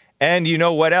 And you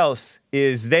know what else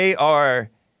is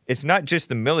it's not just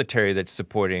the military that's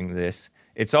supporting this.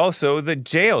 It's also the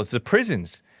jails, the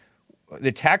prisons.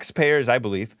 The taxpayers, I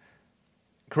believe,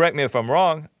 correct me if I'm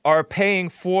wrong, are paying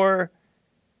for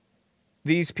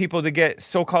these people to get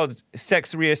so-called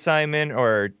sex reassignment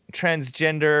or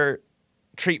transgender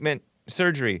treatment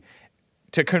surgery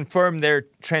to confirm their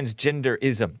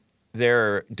transgenderism,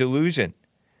 their delusion,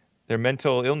 their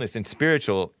mental illness and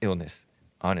spiritual illness,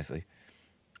 honestly.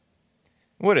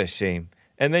 What a shame.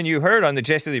 And then you heard on the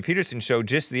Jesse Lee Peterson show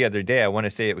just the other day, I want to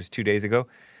say it was 2 days ago,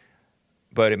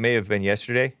 but it may have been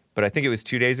yesterday, but I think it was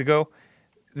 2 days ago,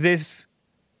 this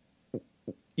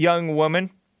young woman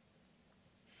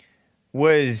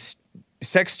was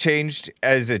sex changed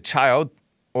as a child,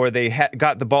 or they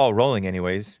got the ball rolling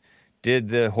anyways, did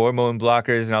the hormone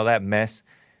blockers and all that mess.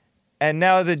 And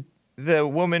now the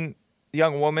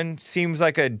young woman seems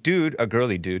like a dude, a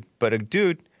girly dude, but a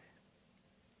dude.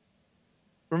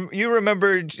 You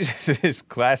remember this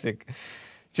classic,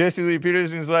 Jesse Lee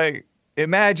Peterson's like,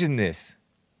 imagine this.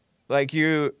 Like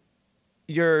you're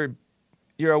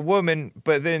a woman,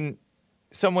 but then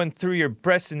someone threw your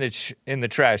breasts in the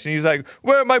trash. And he's like,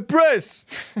 where are my breasts?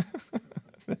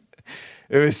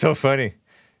 It was so funny.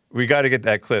 We got to get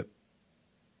that clip.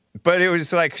 But it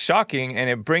was like shocking, and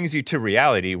it brings you to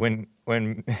reality when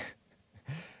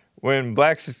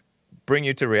blacks bring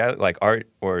you to reality, like Art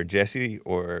or Jesse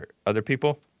or other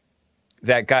people.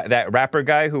 That rapper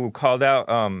guy who called out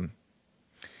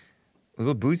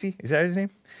Lil Boozy, is that his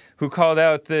name? Who called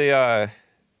out the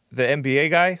NBA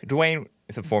guy, Dwayne.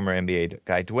 It's a former NBA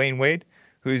guy, Dwayne Wade,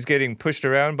 who's getting pushed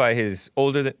around by his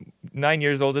 9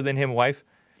 years older than him wife,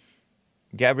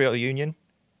 Gabrielle Union.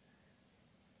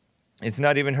 It's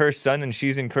not even her son, and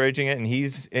she's encouraging it, and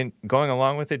he's going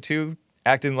along with it too,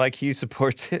 acting like he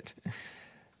supports it.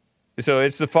 So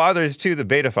it's the fathers too, the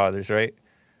beta fathers, right?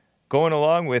 Going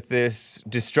along with this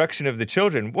destruction of the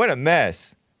children. What a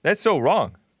mess. That's so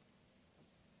wrong.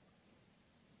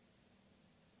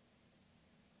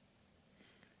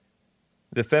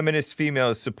 The feminist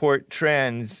females support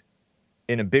trans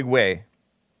in a big way.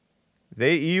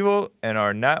 They evil and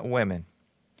are not women.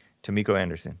 Tamiko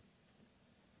Anderson.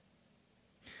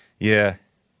 Yeah.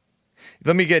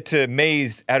 Let me get to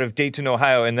Maze out of Dayton,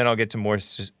 Ohio, and then I'll get to more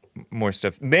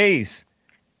stuff. Maze.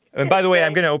 And by the way,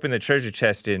 I'm going to open the treasure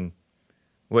chest in,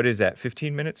 what is that,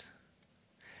 15 minutes?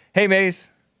 Hey,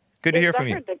 Maze. Good to hear from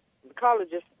you. The caller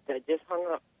just hung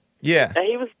up. Yeah. And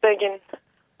he was thinking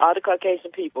all the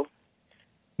Caucasian people.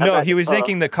 No, he was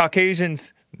thinking the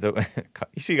Caucasians.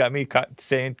 She got me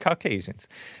saying Caucasians.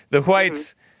 The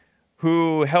whites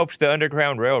who helped the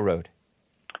Underground Railroad.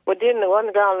 Well, then the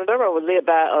Underground Railroad was led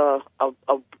by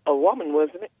a woman,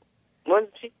 wasn't it? Wasn't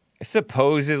she?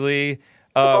 Supposedly.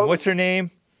 What's her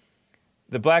name?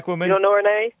 The black woman? You don't know her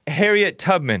name? Harriet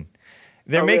Tubman.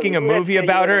 They're making a movie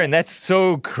about her, and that's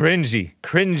so cringy.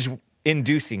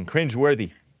 Cringe-inducing.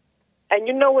 Cringe-worthy. And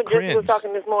you know what Jesse was Cringe.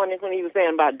 talking this morning when he was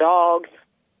saying about dogs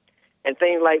and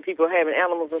things like people having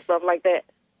animals and stuff like that?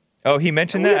 Oh, he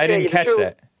mentioned We'll that? I tell didn't you the catch truth.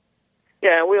 that.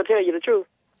 Yeah, and we'll tell you the truth.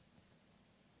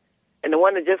 And the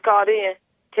one that just called in,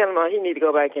 tell him he need to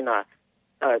go back and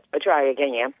try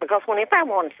again. Because if I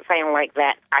wanted to sound like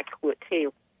that, I could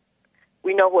too.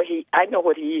 I know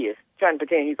what he is. Trying to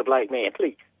pretend he's a black man,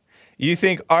 please. You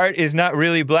think Art is not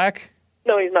really black?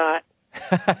 No, he's not.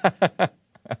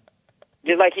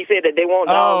 Just like he said that they want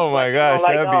dogs. Oh my gosh,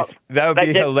 that would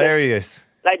be hilarious.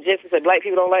 Like Jesse said, black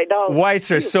people don't like dogs. Whites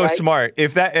are so right. smart.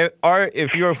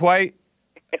 If you're white,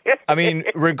 I mean,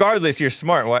 regardless, you're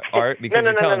smart, Art, because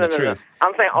you're telling the truth.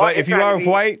 I'm saying, but if you are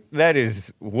white, that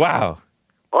is wow.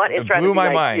 Art is trying blew to be my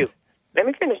like mind. you. Let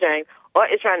me finish, James.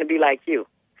 Art is trying to be like you.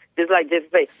 Just like Jesse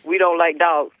say, we don't like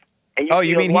dogs. And you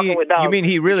You mean walking with dogs.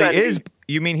 he really He's trying to is?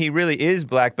 You mean he really is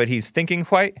black, but he's thinking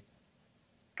white?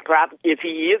 Probably, if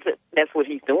he is, that's what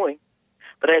he's doing.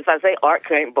 But as I say, Art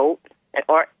can't vote, and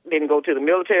Art didn't go to the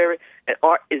military, and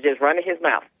Art is just running his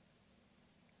mouth.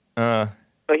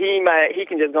 So he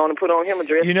can just go on and put on him a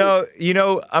dress. You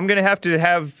know, I'm gonna have to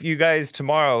have you guys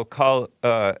tomorrow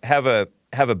have a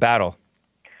battle.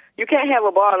 You can't have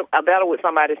a battle with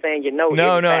somebody saying you know.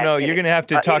 No. You're gonna have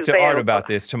to talk to Art about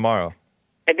this tomorrow.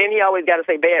 And then he always got to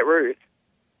say bad words.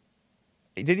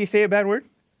 Did he say a bad word?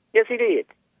 Yes, he did.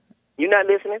 You're not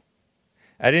listening.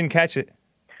 I didn't catch it.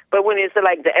 But when it's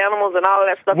like the animals and all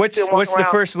that stuff, What's the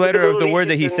first letter of the word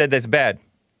that he said that's bad?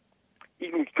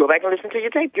 You can go back and listen to your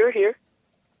tape. You're here.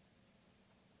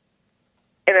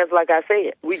 And it's like I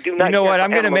said, we do not. You know what?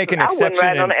 I'm going to make an exception.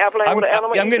 I'm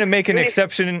going to make an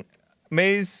exception,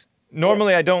 Maze.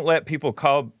 Normally, I don't let people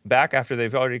call back after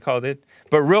they've already called it.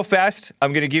 But real fast,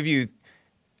 I'm going to give you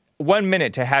 1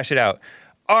 minute to hash it out.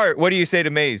 Art, what do you say to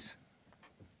Maze?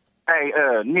 Hey,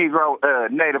 Negro,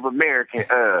 Native American,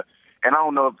 and I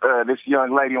don't know if this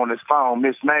young lady on this phone,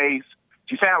 Miss Mays,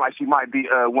 she sounds like she might be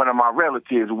one of my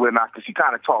relatives or whatnot, because she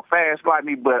kind of talk fast like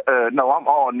me, but no, I'm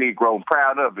all Negro. I'm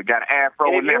proud of it. Got an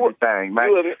afro and everything,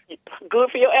 man.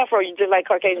 Good for your afro. You just like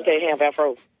Caucasians can't have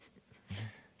afro.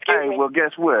 Hey, well,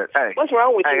 guess what? Hey, what's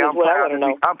wrong with you is what I want to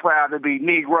know. I'm proud to be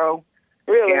Negro.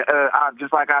 Really? And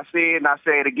just like I said, and I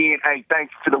say it again, hey,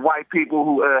 thanks to the white people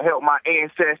who helped my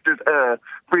ancestors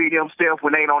free themselves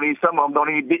when they don't even, some of them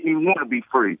didn't even want to be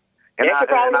free. And that's your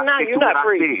problem now. You're not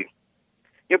free.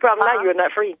 Your problem now, you're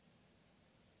not free.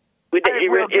 With the,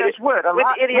 guess what? With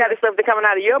the idiotic stuff that's coming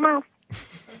out of your mouth.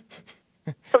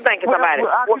 I'm thinking somebody.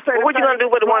 What you going to do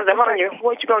with the ones that hung you?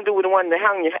 What you going to do with the ones that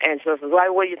hung your ancestors?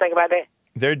 What do you think about that?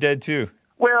 They're dead, too.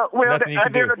 Well, they're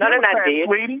the Democrats,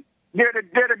 sweetie. They're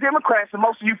the Democrats, and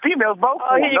most of you females vote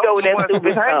for them. Here you go with that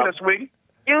stupid stuff. Sweetie.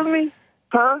 Excuse me?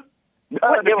 Huh?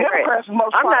 What Democrat? I'm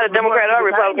not a Democrat or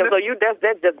Republican, so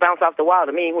that just bounce off the wall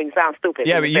to me when you sound stupid.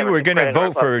 Yeah, but you were going to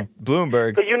vote for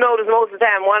Bloomberg. Because you notice most of the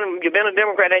time, you've been a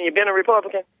Democrat and you've been a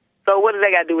Republican. So what does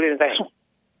that got to do with anything?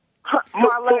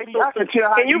 My lady, I can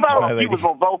tell how you was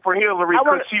going to vote for Hillary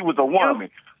because she was a woman.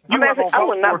 I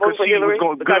would not vote for Hillary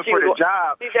because she was good for the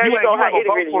job. There you go, how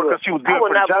ignorant you because she was good for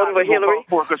the job. For Hillary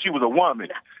Because she was a woman.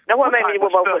 Now what made me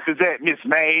vote for Is that Miss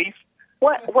Mays?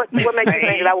 What makes you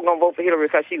think that I was going to vote for Hillary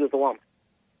because she was a woman?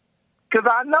 Because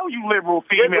I know you liberal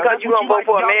female. Just because you're going to vote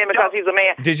for a man because he's a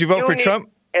man. Did you vote for Trump?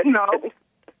 No.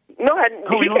 No,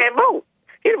 he can't vote.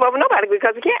 He didn't vote for nobody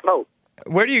because he can't vote.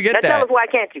 Where do you get now that? tell us why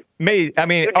can't you?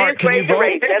 Art, can you vote?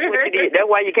 That's what you did. That's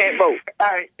why you can't vote.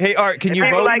 Hey, Art, can you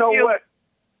vote? Like you,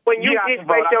 when you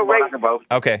disgrace your race.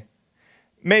 Okay.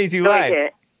 Maze, you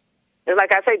lied. It's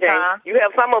like I say, James, you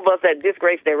have some of us that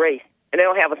disgrace their race, and they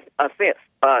don't have a sense,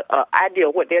 idea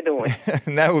of what they're doing.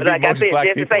 And that would be most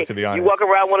black people, to be honest. You walk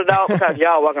around with a dog because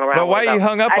y'all walking around but why are you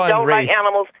hung up on race? I don't like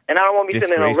animals, and I don't want to be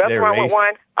sitting in a restaurant with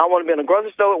one. I want to be in a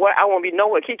grocery store with one. I want to be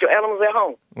nowhere. Keep your animals at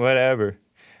home. Whatever.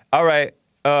 All right.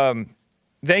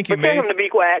 Thank you, Maze. Tell him to be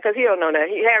quiet because he don't know that.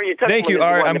 Harry, thank you,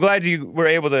 Art. I'm glad you were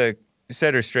able to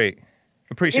set her straight.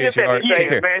 Appreciate you, Art. Take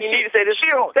care. You need to say this.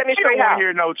 Set me straight out. She don't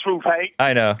hear no truth, hey.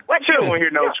 I know. What truth? She don't hear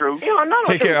no truth. You don't know no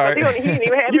Take care, Art. He didn't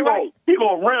even have you right. You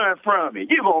gonna run from me.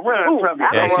 You gonna run from me.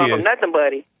 I don't run from nothing,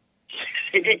 buddy.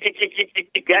 You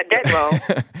got that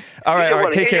wrong. All right,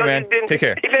 Art. Take care, man. Take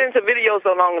care. He's been into video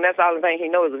so long, and that's all the thing he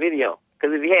knows is a video.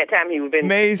 Because if he had time, he would have been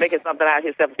making something out of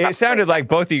himself. It sounded like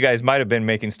both of you guys might have been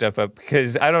making stuff up,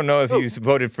 because I don't know if you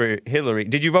voted for Hillary.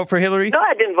 Did you vote for Hillary? No,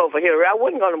 I didn't vote for Hillary. I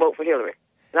wasn't going to vote for Hillary.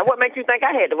 Now, what makes you think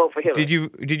I had to vote for Hillary?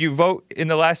 Did you vote in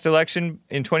the last election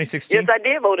in 2016? Yes, I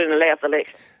did vote in the last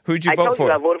election. Who did you vote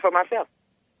for? I voted for myself.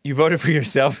 You voted for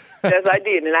yourself? Yes, I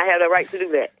did, and I have the right to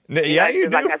do that. Yeah, you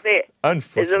do. Like I said.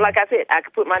 Unfortunately. It's just like I said, I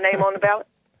could put my name on the ballot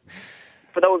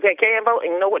for those that can vote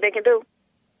and know what they can do.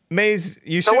 Maze,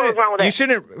 you So shouldn't. what was wrong with that? You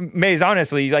shouldn't, Maze.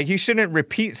 Honestly, like you shouldn't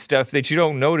repeat stuff that you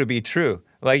don't know to be true.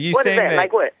 Like you What is saying that?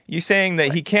 Like what? You saying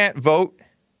that he can't vote.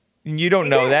 You don't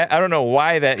know that. I don't know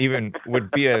why that even would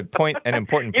be an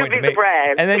important point You'd to be make.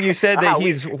 surprised. And then you said that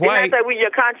he's Didn't white. I say we your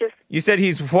conscious? You said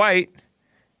he's white,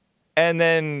 and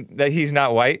then that he's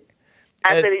not white.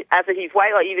 I said he's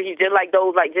white, or either he's just like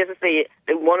those, like Jesse said,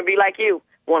 they want to be like you,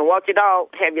 want to walk your dog,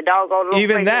 have your dog on the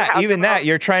Even place in the house that, and all.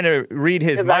 you're trying to read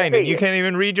his As I mind, and you said. can't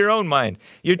even read your own mind.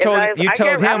 You told I him.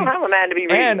 don't have a mind to be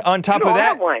reading. And on top You of don't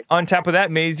that, have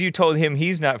one. Maze, you told him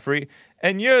he's not free,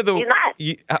 and you're the.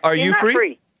 He's not. Are He's you not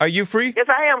free. Are you free? Yes,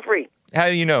 I am free. How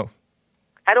do you know?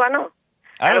 How do I know?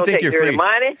 I don't think take you're dirty free.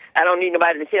 money. I don't need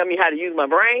nobody to tell me how to use my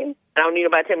brain. I don't need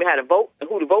nobody to tell me how to vote and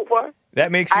who to vote for.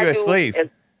 That makes you a slave.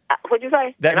 What'd you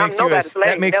say? That and makes I'm you a nobody's slave.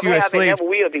 that makes Never you a have been, slave. Never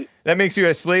will be. That makes you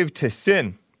a slave to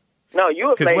sin. No, you a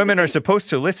slave. Because women to are supposed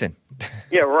to listen.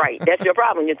 You're right. That's your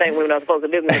problem. You think women are supposed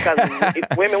to listen because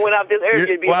if women went off this earth,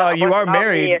 you'd be Well, like, you are "Fuck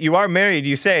married. men." You are married.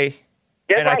 You say.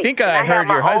 Just And I right. think I have heard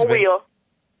my your own husband. will.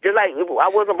 Just like I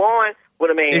wasn't born with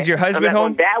a man. Is your husband I'm not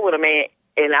home? gonna die with a man,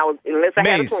 and I was unless I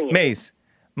had a twin. Maze.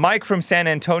 Mike from San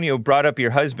Antonio brought up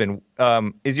your husband.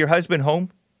 Is your husband home?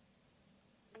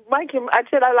 Mike, I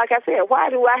said, why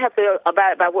do I have to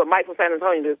abide by what Mike from San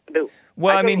Antonio do?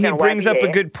 Well, I mean, he kinda brings up a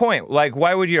YBA. good point. Like,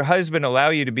 why would your husband allow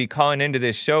you to be calling into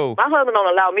this show? My husband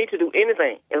don't allow me to do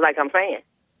anything. It's like I'm saying.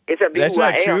 Except be That's who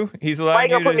not I am. true. He's allowing Why you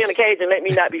gonna you put me in to. a cage and let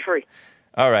me not be free?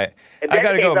 All right. If I that's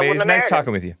gotta the go, case, I Maze. wouldn't Nice have married talking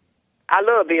him. with you. I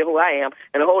love being who I am,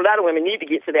 and a whole lot of women need to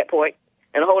get to that point,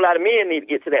 and a whole lot of men need to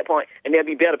get to that point, and they'll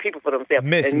be better people for themselves.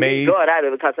 Miss and Maze. leave God out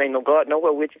of it because ain't no God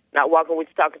nowhere with you, not walking with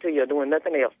you, talking to you, or doing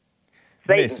nothing else.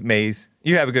 Satan. Miss Maze.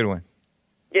 You have a good one.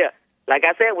 Yeah, like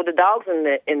I said with the dogs and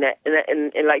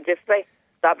like just say,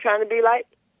 stop trying to be like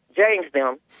James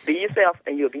them. Be yourself,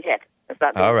 and you'll be happy. And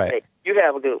stop being All right. mistakes. You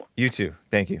have a good one. You too.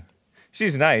 Thank you.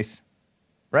 She's nice.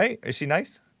 Right? Is she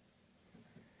nice?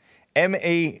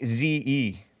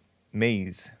 M-A-Z-E.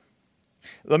 Maze.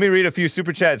 Let me read a few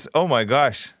super chats. Oh my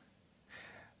gosh.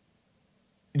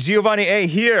 Giovanni A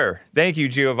here. Thank you,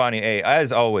 Giovanni A.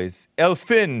 As always.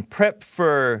 Elfin, prep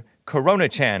for Corona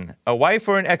Chan. A wife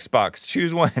or an Xbox?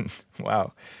 Choose one.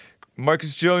 Wow.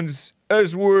 Marcus Jones,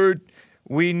 S-word.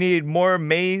 We need more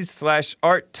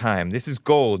Maze/art time. This is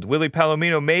gold. Willie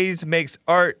Palomino, Maze makes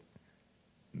art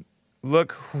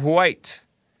look white.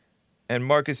 And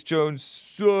Marcus Jones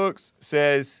sucks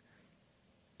says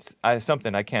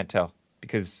something I can't tell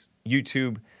because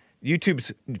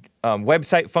YouTube's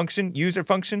website function, user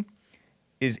function,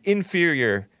 is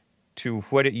inferior to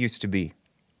what it used to be.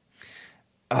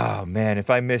 Oh man, if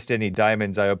I missed any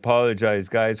diamonds, I apologize,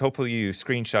 guys. Hopefully you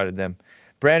screenshotted them.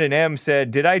 Brandon M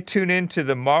said, "Did I tune in to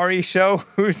the Maury show?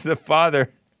 Who's the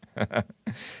father?"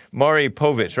 Maury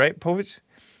Povich, right? Povich?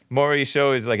 Maury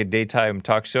show is like a daytime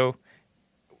talk show.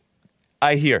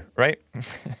 I hear, right?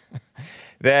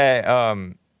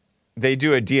 That they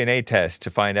do a DNA test to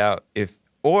find out if,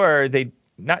 or they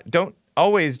don't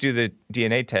always do the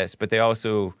DNA test, but they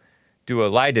also do a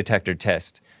lie detector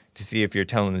test to see if you're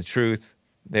telling the truth.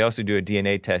 They also do a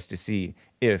DNA test to see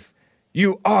if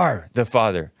you are the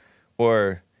father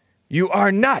or you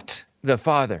are not the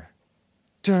father.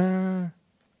 Duh.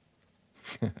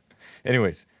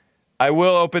 Anyways. I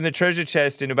will open the treasure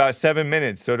chest in about 7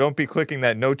 minutes, so don't be clicking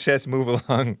that no chest move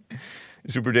along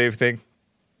Super Dave thing.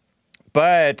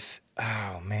 But,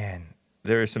 oh man,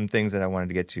 there are some things that I wanted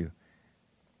to get to.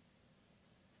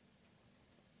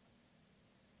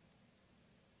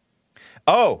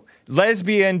 Oh,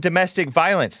 lesbian domestic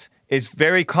violence is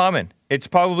very common. It's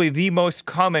probably the most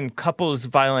common couples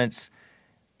violence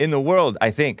in the world,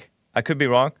 I think. I could be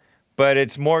wrong, but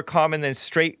it's more common than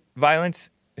straight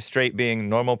violence. Straight being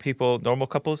normal people, normal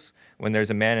couples, when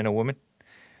there's a man and a woman.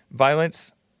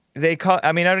 Violence, I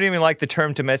don't even like the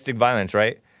term domestic violence,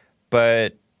 right?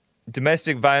 But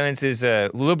domestic violence is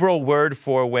a liberal word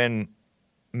for when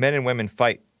men and women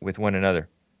fight with one another.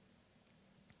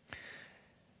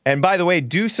 And by the way,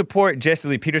 do support Jesse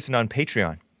Lee Peterson on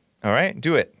Patreon. All right?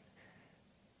 Do it.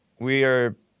 We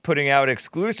are putting out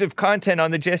exclusive content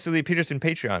on the Jesse Lee Peterson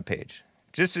Patreon page.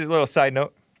 Just a little side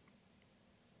note.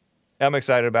 I'm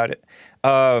excited about it.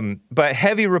 But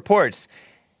heavy reports.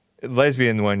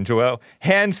 Lesbian one, Joelle.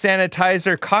 Hand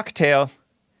sanitizer cocktail.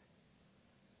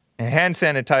 And hand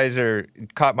sanitizer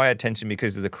caught my attention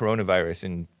because of the coronavirus.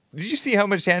 And did you see how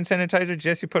much hand sanitizer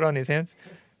Jesse put on his hands?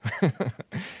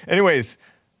 Anyways,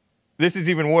 this is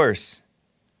even worse.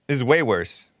 This is way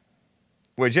worse.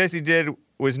 What Jesse did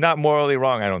was not morally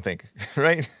wrong, I don't think.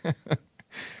 Right?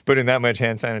 Putting that much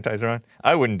hand sanitizer on.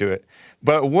 I wouldn't do it.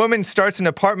 But woman starts an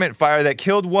apartment fire that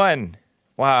killed one.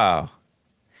 Wow.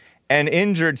 and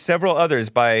injured several others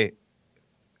by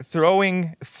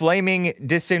throwing flaming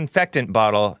disinfectant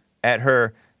bottle at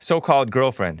her so-called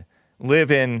girlfriend,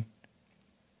 live-in,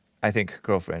 I think,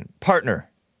 girlfriend, partner.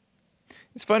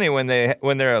 It's funny when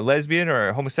they're a lesbian or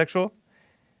a homosexual,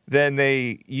 then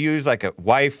they use like a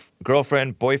wife,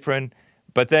 girlfriend, boyfriend,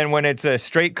 but then when it's a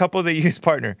straight couple, they use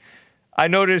partner.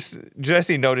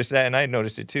 Jesse noticed that, and I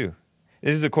noticed it too.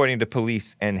 This is according to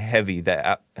police and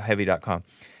heavy.com.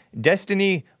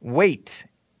 Destiny Waite,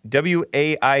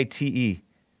 W-A-I-T-E.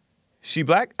 She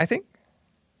black, I think?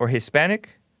 Or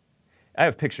Hispanic? I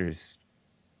have pictures.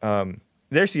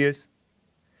 There she is.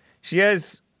 She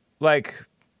has, like,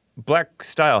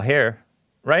 black-style hair,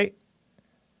 right?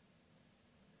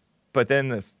 But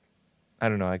then I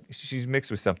don't know, she's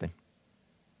mixed with something.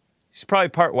 She's probably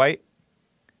part white,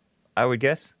 I would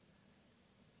guess.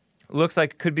 Looks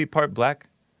like it could be part black.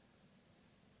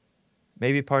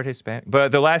 Maybe part Hispanic.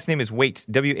 But the last name is Waite,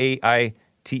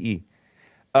 W-A-I-T-E.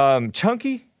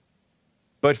 Chunky,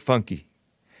 but funky.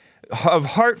 Of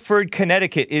Hartford,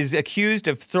 Connecticut, is accused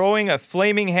of throwing a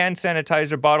flaming hand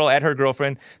sanitizer bottle at her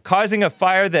girlfriend, causing a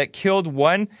fire that killed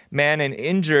one man and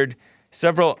injured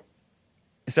several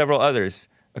others,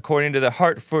 according to the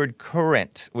Hartford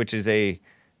Courant, which is a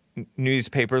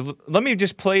newspaper. Let me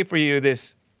just play for you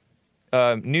this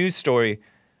news story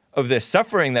of the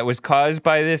suffering that was caused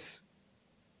by this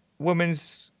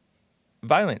woman's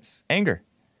violence, anger.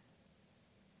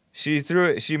 She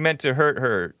meant to hurt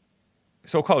her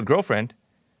so-called girlfriend.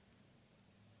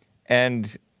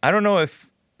 And I don't know if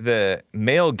the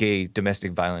male gay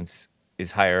domestic violence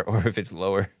is higher or if it's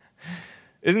lower.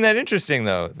 Isn't that interesting,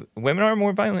 though? Women are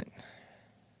more violent.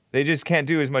 They just can't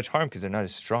do as much harm because they're not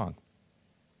as strong.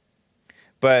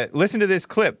 But listen to this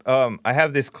clip. I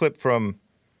have this clip from,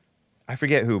 I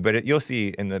forget who, but you'll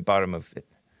see in the bottom of it,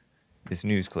 this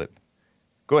news clip.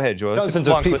 Go ahead, Joel. Dozens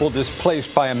of people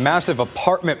displaced by a massive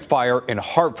apartment fire in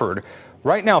Hartford.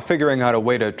 Right now figuring out a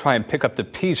way to try and pick up the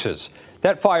pieces.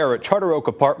 That fire at Charter Oak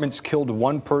Apartments killed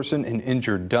one person and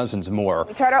injured dozens more.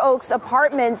 Charter Oaks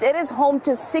Apartments, it is home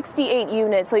to 68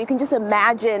 units, so you can just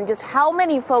imagine just how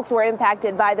many folks were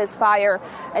impacted by this fire.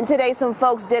 And today some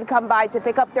folks did come by to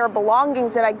pick up their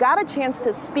belongings, and I got a chance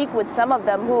to speak with some of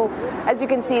them who, as you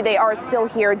can see, they are still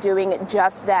here doing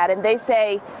just that. And they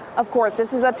say, of course,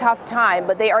 this is a tough time,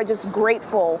 but they are just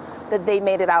grateful that they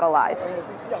made it out alive.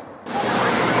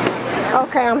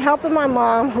 Okay, I'm helping my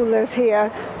mom who lives here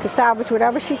to salvage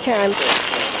whatever she can.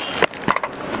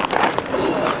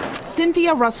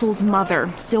 Cynthia Russell's mother,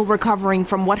 still recovering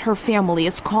from what her family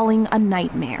is calling a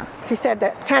nightmare. She said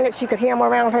that tenants, she could hear them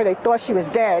around her. They thought she was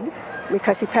dead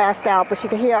because she passed out, but she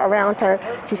could hear around her.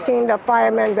 She's seen the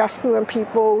firemen rescuing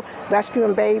people,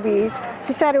 rescuing babies.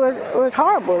 She said it was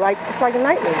horrible, it's like a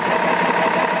nightmare.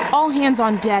 All hands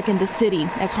on deck in the city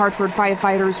as Hartford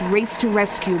firefighters race to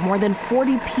rescue more than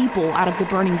 40 people out of the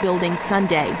burning building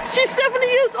Sunday. She's 70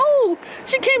 years old.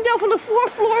 She came down from the 4th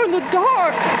floor in the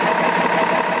dark.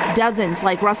 Dozens,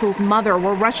 like Russell's mother,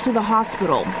 were rushed to the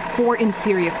hospital, 4 in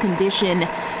serious condition,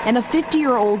 and a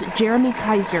 50-year-old Jeremy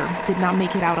Kaiser did not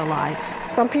make it out alive.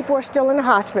 Some people are still in the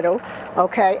hospital,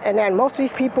 okay, and then most of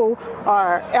these people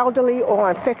are elderly or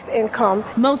on fixed income.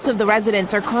 Most of the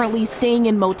residents are currently staying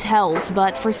in motels,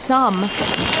 but for some,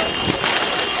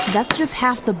 that's just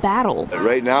half the battle.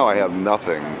 Right now I have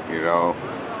nothing,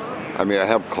 I mean, I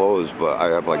have clothes, but I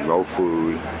have no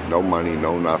food, no money,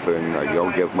 no nothing. I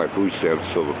don't get my food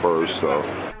stamps till the 1st, so.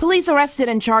 Police arrested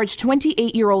and charged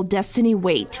 28-year-old Destiny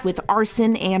Waite with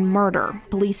arson and murder.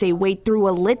 Police say Waite threw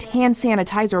a lit hand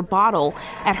sanitizer bottle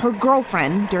at her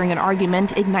girlfriend during an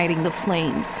argument, igniting the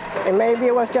flames. And maybe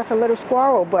it was just a little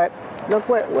squirrel, but look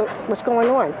what's going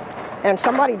on. And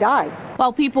somebody died.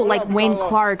 While people like Wayne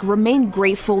Clark remain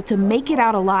grateful to make it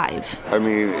out alive. I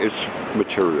mean, it's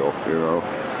material,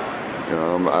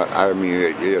 I mean,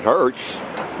 it hurts,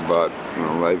 but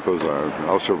life goes on.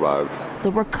 I'll survive.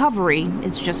 The recovery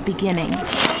is just beginning.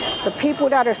 The people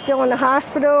that are still in the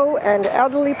hospital and the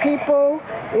elderly people,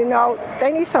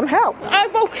 they need some help.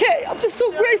 I'm okay. I'm just so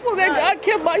grateful that God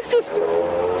kept my sister.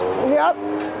 Yep.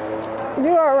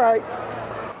 You're all right.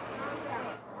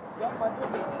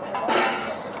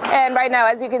 And right now,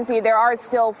 as you can see, there are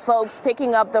still folks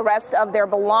picking up the rest of their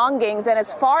belongings. And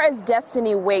as far as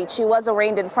Destiny Waite, she was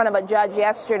arraigned in front of a judge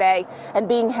yesterday and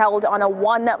being held on a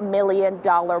 $1 million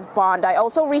bond. I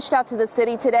also reached out to the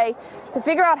city today to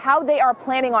figure out how they are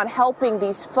planning on helping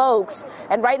these folks.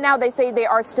 And right now, they say they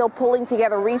are still pulling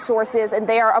together resources, and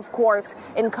they are, of course,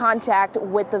 in contact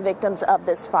with the victims of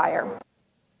this fire.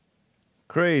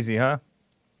 Crazy, huh?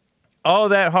 All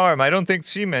that harm. I don't think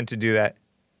she meant to do that.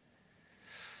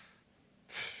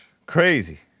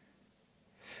 Crazy.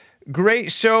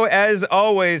 Great show as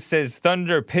always, says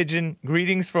Thunder Pigeon.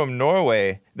 Greetings from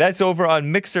Norway. That's over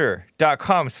on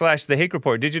Mixer.com/The Hake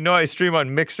Report. Did you know I stream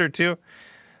on Mixer too?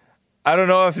 I don't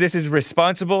know if this is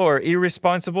responsible or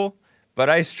irresponsible, but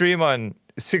I stream on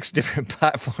 6 different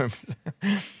platforms.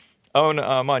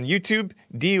 I'm on YouTube,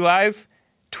 D Live,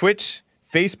 Twitch,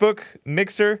 Facebook,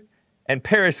 Mixer, and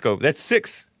Periscope. That's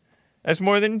 6. That's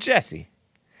more than Jesse.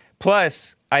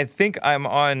 Plus, I think I'm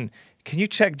on... Can you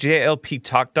check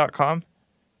jlptalk.com?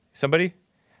 Somebody?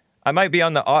 I might be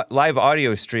on the live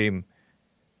audio stream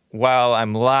while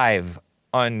I'm live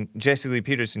on Jesse Lee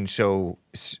Peterson's show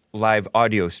live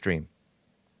audio stream.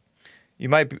 You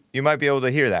might be able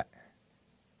to hear that.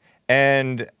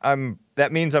 And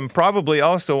that means I'm probably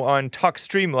also on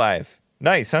TalkStream Live.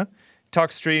 Nice, huh?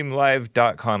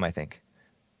 TalkStreamLive.com, I think.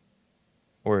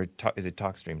 Or is it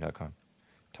TalkStream.com?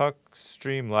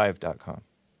 TalkStreamLive.com.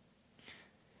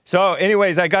 So,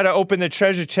 anyways, I got to open the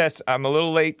treasure chest. I'm a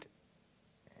little late.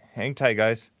 Hang tight,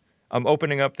 guys. I'm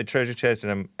opening up the treasure chest,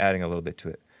 and I'm adding a little bit to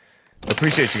it.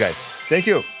 Appreciate you guys. Thank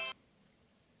you.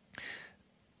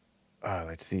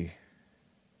 Let's see.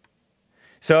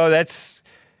 So that's...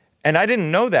 And I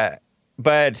didn't know that,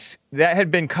 but that had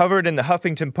been covered in the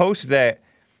Huffington Post that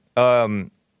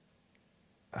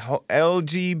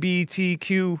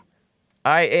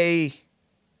LGBTQIA,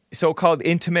 so-called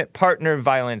intimate partner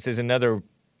violence is another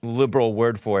liberal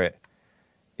word for it,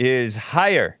 is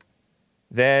higher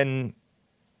than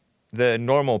the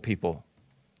normal people,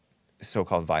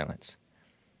 so-called violence.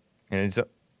 And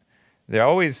they're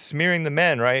always smearing the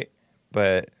men, right?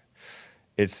 But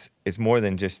it's more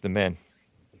than just the men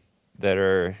that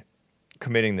are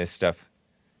committing this stuff.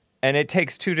 And it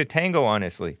takes 2 to tango,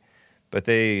 honestly. But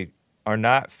they are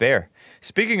not fair.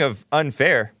 Speaking of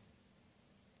unfair,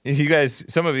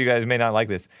 some of you guys may not like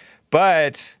this,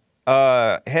 but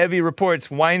heavy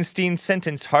reports Weinstein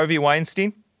sentenced Harvey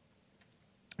Weinstein.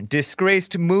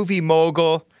 Disgraced movie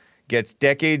mogul gets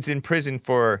decades in prison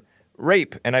for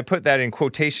rape. And I put that in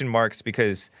quotation marks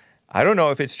because I don't know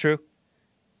if it's true.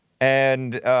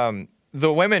 And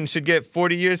the women should get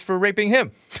 40 years for raping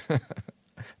him.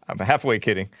 I'm halfway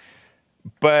kidding.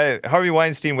 But Harvey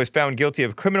Weinstein was found guilty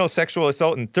of criminal sexual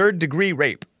assault and 3rd-degree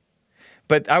rape.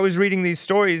 But I was reading these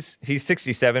stories. He's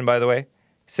 67, by the way,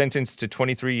 sentenced to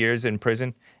 23 years in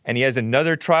prison. And he has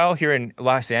another trial here in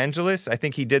Los Angeles. I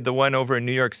think he did the one over in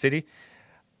New York City.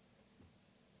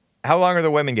 How long are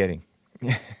the women getting?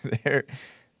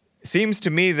 Seems to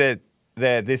me that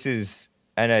this is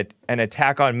an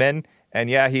attack on men. And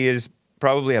yeah, he is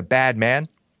probably a bad man.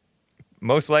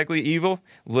 Most likely evil,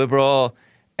 liberal,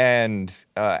 and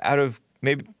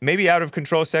maybe out of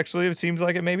control sexually. It seems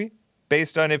like it, maybe,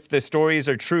 based on if the stories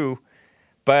are true.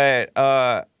 But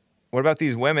what about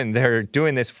these women? They're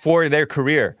doing this for their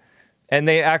career, and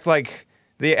they act like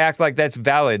that's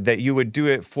valid, that you would do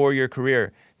it for your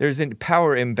career. There's a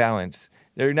power imbalance.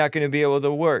 They're not going to be able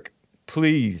to work.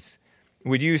 Please,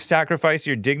 would you sacrifice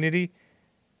your dignity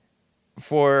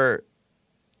for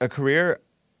a career?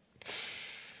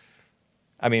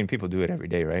 I mean, people do it every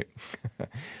day, right?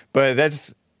 But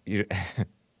this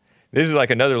is like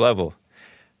another level.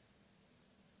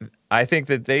 I think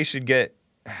that they should get,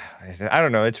 I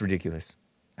don't know, it's ridiculous.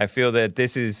 I feel that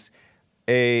this is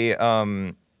a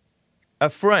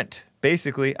front,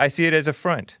 basically. I see it as a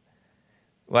front.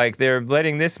 Like they're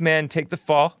letting this man take the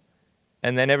fall,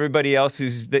 and then everybody else who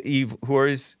is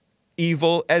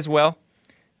evil as well,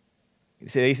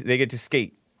 so they get to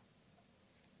skate.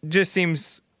 Just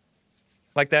seems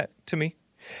like that to me.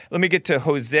 Let me get to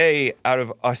Jose out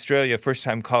of Australia,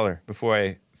 first-time caller, before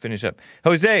I finish up.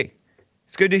 Jose,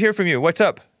 it's good to hear from you. What's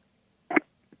up?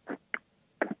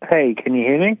 Hey, can you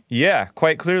hear me? Yeah,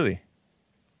 quite clearly.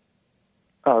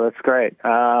 Oh, that's great.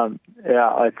 Yeah,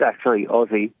 it's actually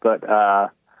Aussie, but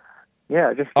yeah,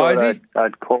 I just thought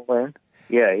I'd call in.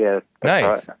 Yeah.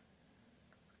 Nice. Right.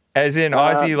 As in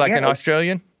Aussie, like an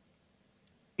Australian?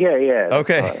 Yeah.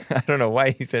 Okay. Right. I don't know why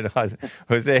he said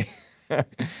Jose.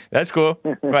 That's cool.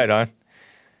 Right on.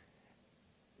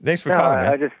 Thanks for calling,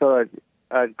 man. I just thought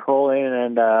I'd call in,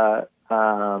 and I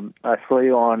saw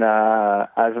you on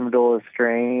Asimdor's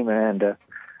stream and a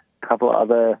couple of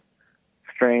other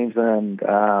streams, and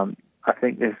I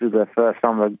think this is the first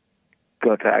time I've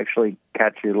got to actually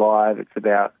catch you live. It's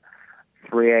about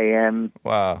 3 a.m.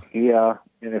 Wow. Here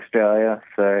in Australia,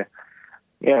 so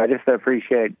yeah, I just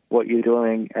appreciate what you're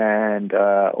doing and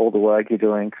all the work you're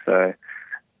doing. So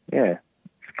yeah,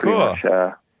 it's pretty cool. Much,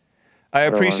 I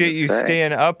appreciate you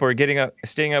staying up or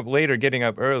staying up late or getting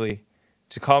up early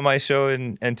to call my show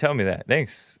and tell me that.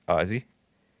 Thanks, Ozzy.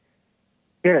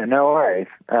 Yeah, no worries.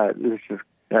 This is just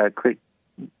a quick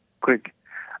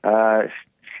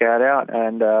shout out,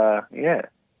 and yeah.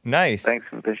 Nice. Thanks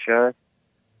for the show.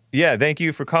 Yeah, thank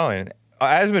you for calling.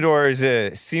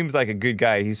 Asmodor seems like a good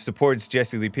guy. He supports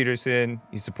Jesse Lee Peterson.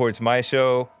 He supports my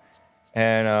show,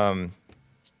 and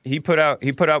he put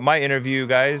out my interview,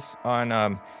 guys,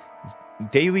 on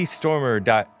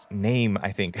dailystormer.name,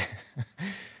 I think.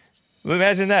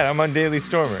 Imagine that. I'm on Daily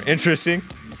Stormer. Interesting.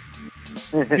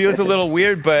 Feels a little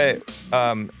weird, but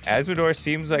Asmodor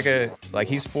seems like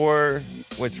he's for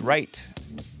what's right,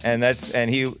 and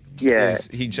he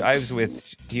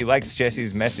likes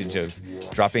Jesse's message of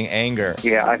dropping anger.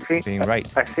 Yeah, I think being right.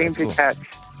 I seem to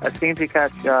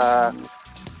catch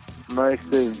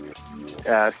most of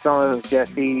some of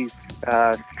Jesse's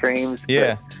streams.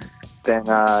 Yeah. Then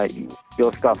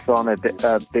your stuff's on a bit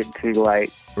too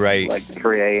late. Right. Like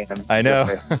 3 a.m. I know.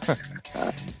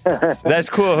 That's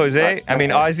cool, Jose. I mean,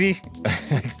 Ozzy.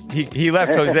 he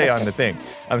left Jose on the thing.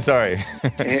 I'm sorry.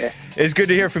 Yeah. It's good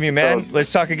to hear from you, man.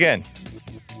 Let's talk again.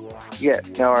 Yeah,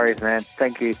 no worries, man.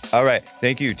 Thank you. All right.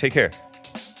 Thank you. Take care.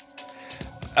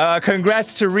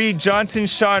 Congrats to Reed Johnson,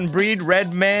 Sean Breed,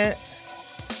 Red Man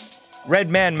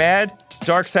Mad,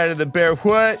 Dark Side of the Bear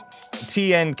What,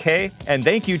 TNK, and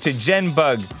thank you to Jen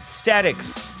Bug,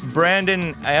 Statics,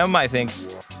 Brandon M, I think,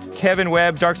 Kevin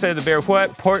Webb, Dark Side of the Bear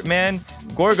What, Portman,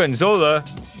 Gorgonzola,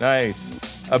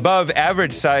 nice, Above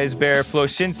Average Size Bear,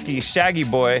 Floshinsky, Shaggy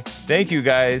Boy, thank you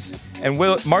guys. And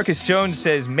Marcus Jones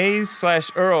says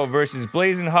Maze/Earl versus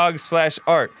Blazing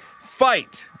Hog/Art.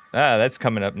 Fight! That's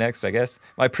coming up next, I guess.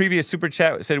 My previous super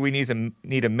chat said we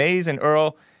need a Maze and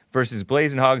Earl versus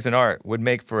Blazing Hogs and Art. Would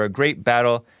make for a great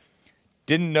battle.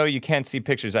 Didn't know you can't see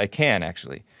pictures. I can,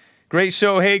 actually. Great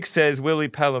show, Hake, says Willie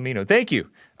Palomino. Thank you.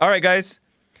 All right, guys.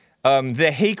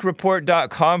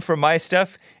 TheHakeReport.com for my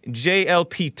stuff.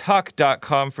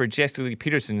 JLPTalk.com for Jesse Lee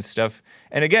Peterson's stuff.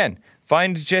 And again,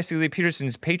 find Jesse Lee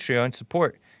Peterson's Patreon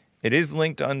support. It is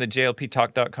linked on the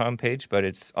JLPTalk.com page, but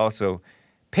it's also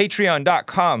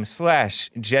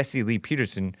patreon.com/Jesse Lee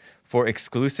Peterson for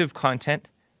exclusive content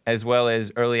as well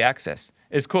as early access.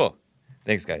 It's cool.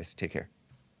 Thanks, guys. Take care.